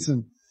 kids.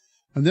 And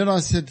then I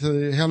said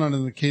to Helen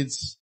and the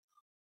kids,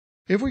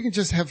 if we can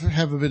just have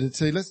a bit of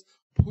tea, let's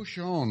push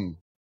on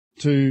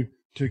to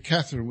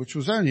Catherine, which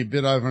was only a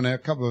bit over a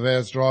couple of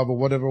hours drive or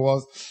whatever it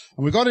was.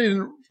 And we got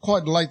in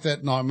quite late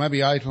that night,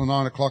 maybe 8 or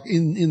 9 o'clock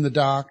in the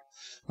dark.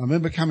 I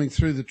remember coming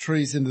through the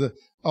trees into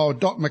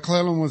Dot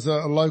McClellan was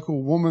a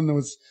local woman that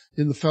was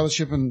in the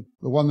fellowship and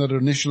the one that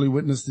initially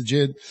witnessed the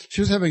Jed.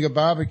 She was having a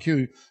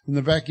barbecue in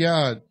the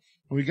backyard.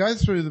 We go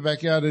through the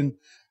backyard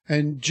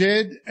and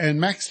Jed and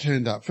Max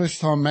turned up.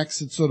 First time Max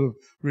had sort of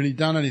really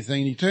done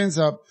anything. And he turns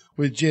up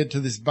with Jed to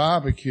this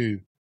barbecue.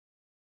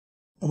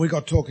 And we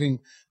got talking.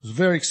 I was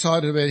very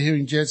excited about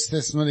hearing Jed's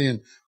testimony and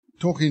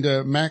talking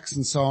to Max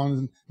and so on.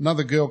 And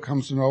another girl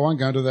comes in. I won't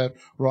go into that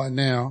right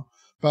now.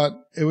 But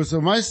it was the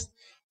most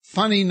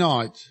funny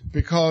night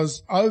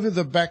because over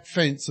the back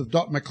fence of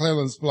Dot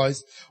McClellan's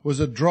place was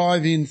a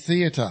drive-in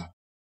theatre.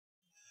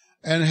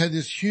 And it had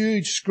this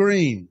huge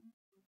screen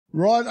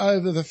right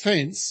over the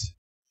fence.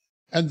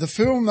 And the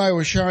film they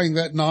were showing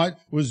that night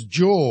was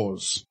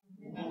Jaws.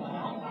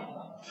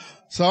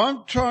 So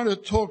I'm trying to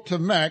talk to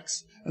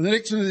Max, and the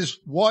next minute this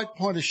white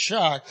pointer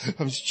shark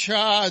was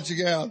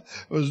charging out.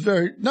 It was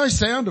no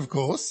sound, of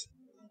course,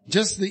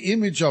 just the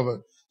image of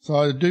it. So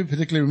I do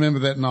particularly remember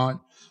that night.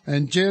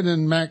 And Jed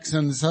and Max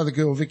and this other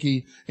girl,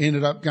 Vicky,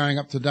 ended up going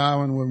up to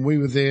Darwin when we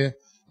were there.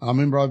 I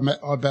remember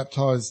I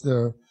baptized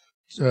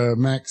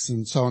Max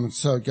and so on, and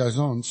so it goes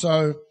on.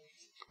 So,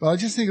 but I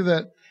just think of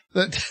that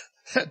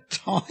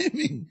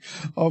timing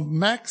of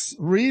Max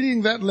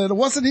reading that letter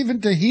wasn't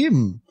even to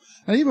him.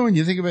 And even when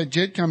you think about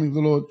Jed coming to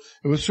the Lord,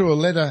 it was through a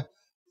letter.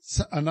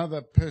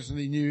 Another person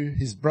he knew,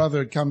 his brother,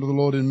 had come to the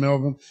Lord in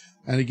Melbourne.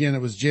 And again,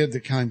 it was Jed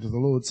that came to the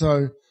Lord.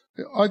 So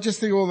I just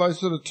think all those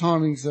sort of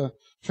timings are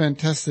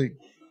fantastic.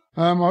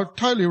 I've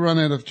totally run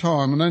out of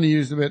time and only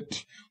used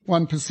about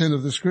 1%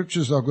 of the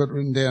scriptures I've got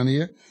written down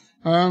here.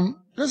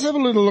 Let's have a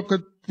little look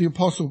at the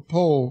Apostle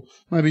Paul,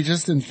 maybe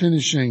just in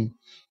finishing,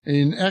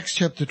 in Acts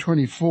chapter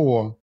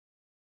 24.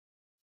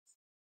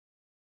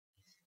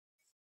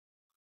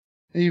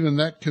 Even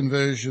that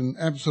conversion,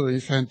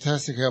 absolutely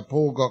fantastic how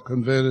Paul got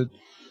converted.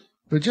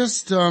 But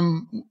just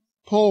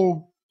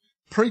Paul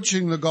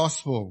preaching the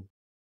gospel.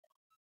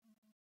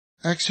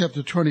 Acts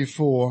chapter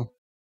 24.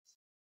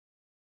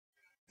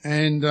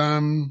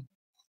 And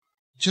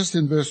just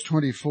in verse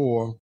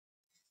 24.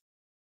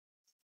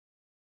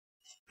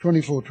 And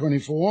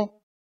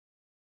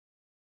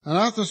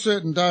after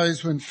certain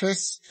days when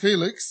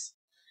Felix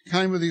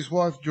came with his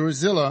wife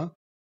Drusilla,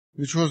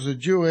 which was a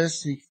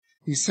Jewess,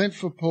 he sent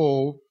for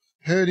Paul,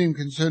 heard him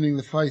concerning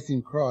the faith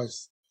in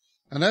Christ.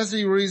 And as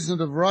he reasoned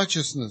of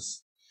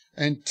righteousness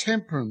and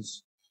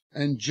temperance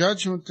and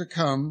judgment to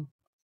come,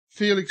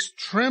 Felix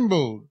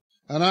trembled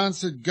and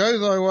answered, Go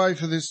thy way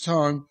for this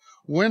time.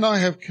 When I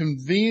have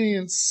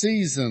convenient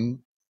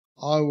season,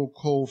 I will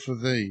call for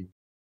thee.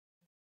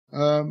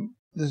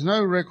 There's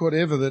no record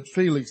ever that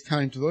Felix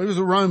came to the Lord. He was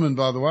a Roman,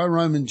 by the way, a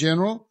Roman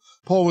general.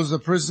 Paul was a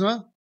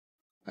prisoner.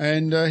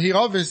 And he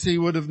obviously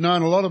would have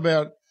known a lot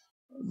about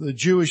the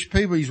Jewish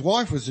people. His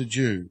wife was a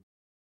Jew.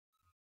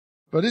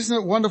 But isn't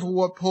it wonderful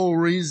what Paul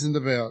reasoned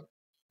about?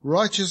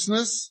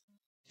 Righteousness,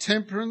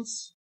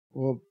 temperance,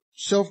 or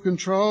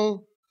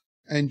self-control,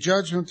 and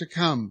judgment to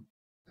come.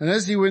 And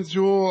as he went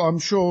through all, I'm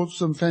sure,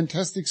 some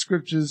fantastic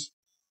scriptures,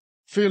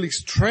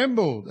 Felix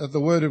trembled at the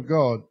word of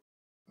God.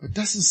 It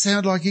doesn't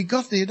sound like he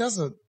got there, does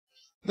it?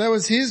 That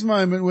was his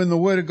moment when the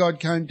word of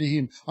God came to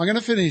him. I'm going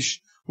to finish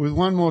with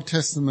one more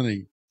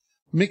testimony.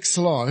 Mick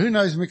Sly. Who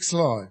knows Mick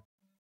Sly?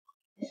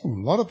 Oh,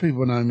 a lot of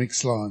people know Mick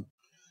Sly.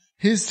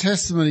 His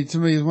testimony to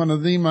me is one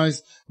of the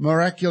most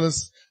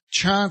miraculous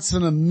chance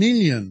in a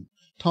million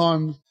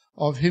times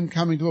of him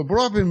coming to a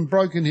brought up in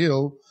Broken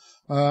Hill.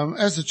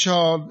 As a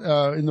child,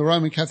 in the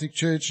Roman Catholic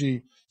Church,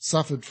 he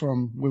suffered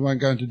from, we won't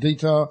go into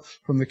detail,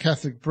 from the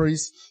Catholic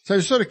priests. So he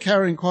was sort of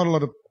carrying quite a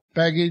lot of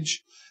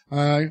baggage,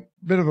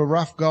 bit of a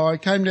rough guy,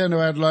 came down to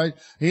Adelaide.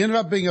 He ended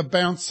up being a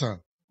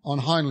bouncer on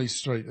Hindley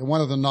Street at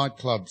one of the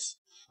nightclubs.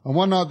 And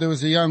one night there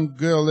was a young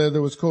girl there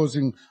that was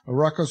causing a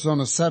ruckus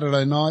on a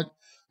Saturday night,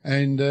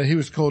 and he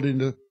was called in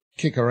to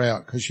kick her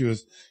out because she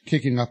was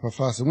kicking up a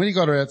fuss. And when he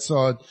got her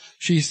outside,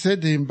 she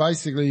said to him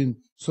basically in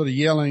sort of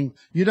yelling,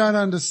 "You don't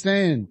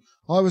understand.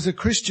 I was a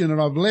Christian and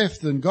I've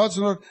left and God's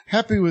not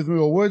happy with me,"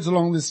 or words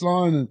along this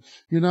line. And,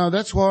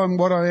 that's why I'm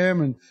what I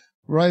am. And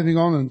raving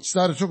on and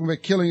started talking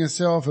about killing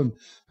herself. And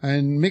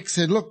Mick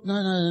said, look,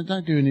 no,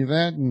 don't do any of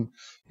that. And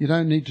you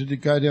don't need to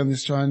go down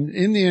this train. And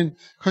in the end,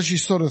 because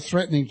she's sort of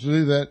threatening to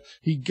do that,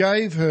 he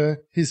gave her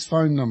his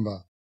phone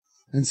number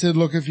and said,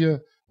 look, if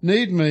you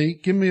need me,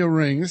 give me a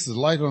ring. This is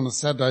late on a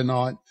Saturday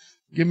night.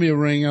 Give me a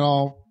ring and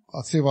I'll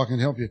see if I can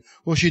help you.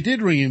 Well, she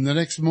did ring him the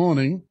next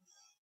morning.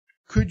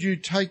 Could you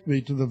take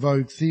me to the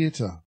Vogue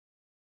Theatre?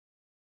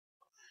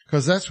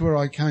 Because that's where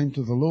I came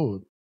to the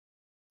Lord.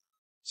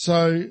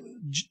 So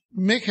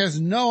Mick has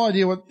no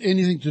idea what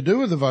anything to do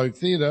with the Vogue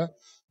Theatre,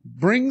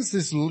 brings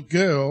this little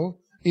girl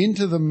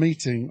into the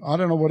meeting. I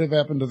don't know whatever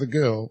happened to the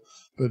girl,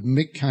 but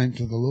Mick came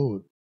to the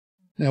Lord.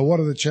 Now, what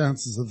are the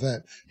chances of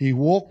that? He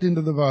walked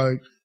into the Vogue.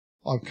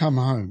 I've come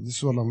home. This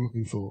is what I'm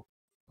looking for.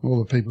 All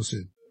the people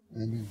said,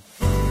 amen.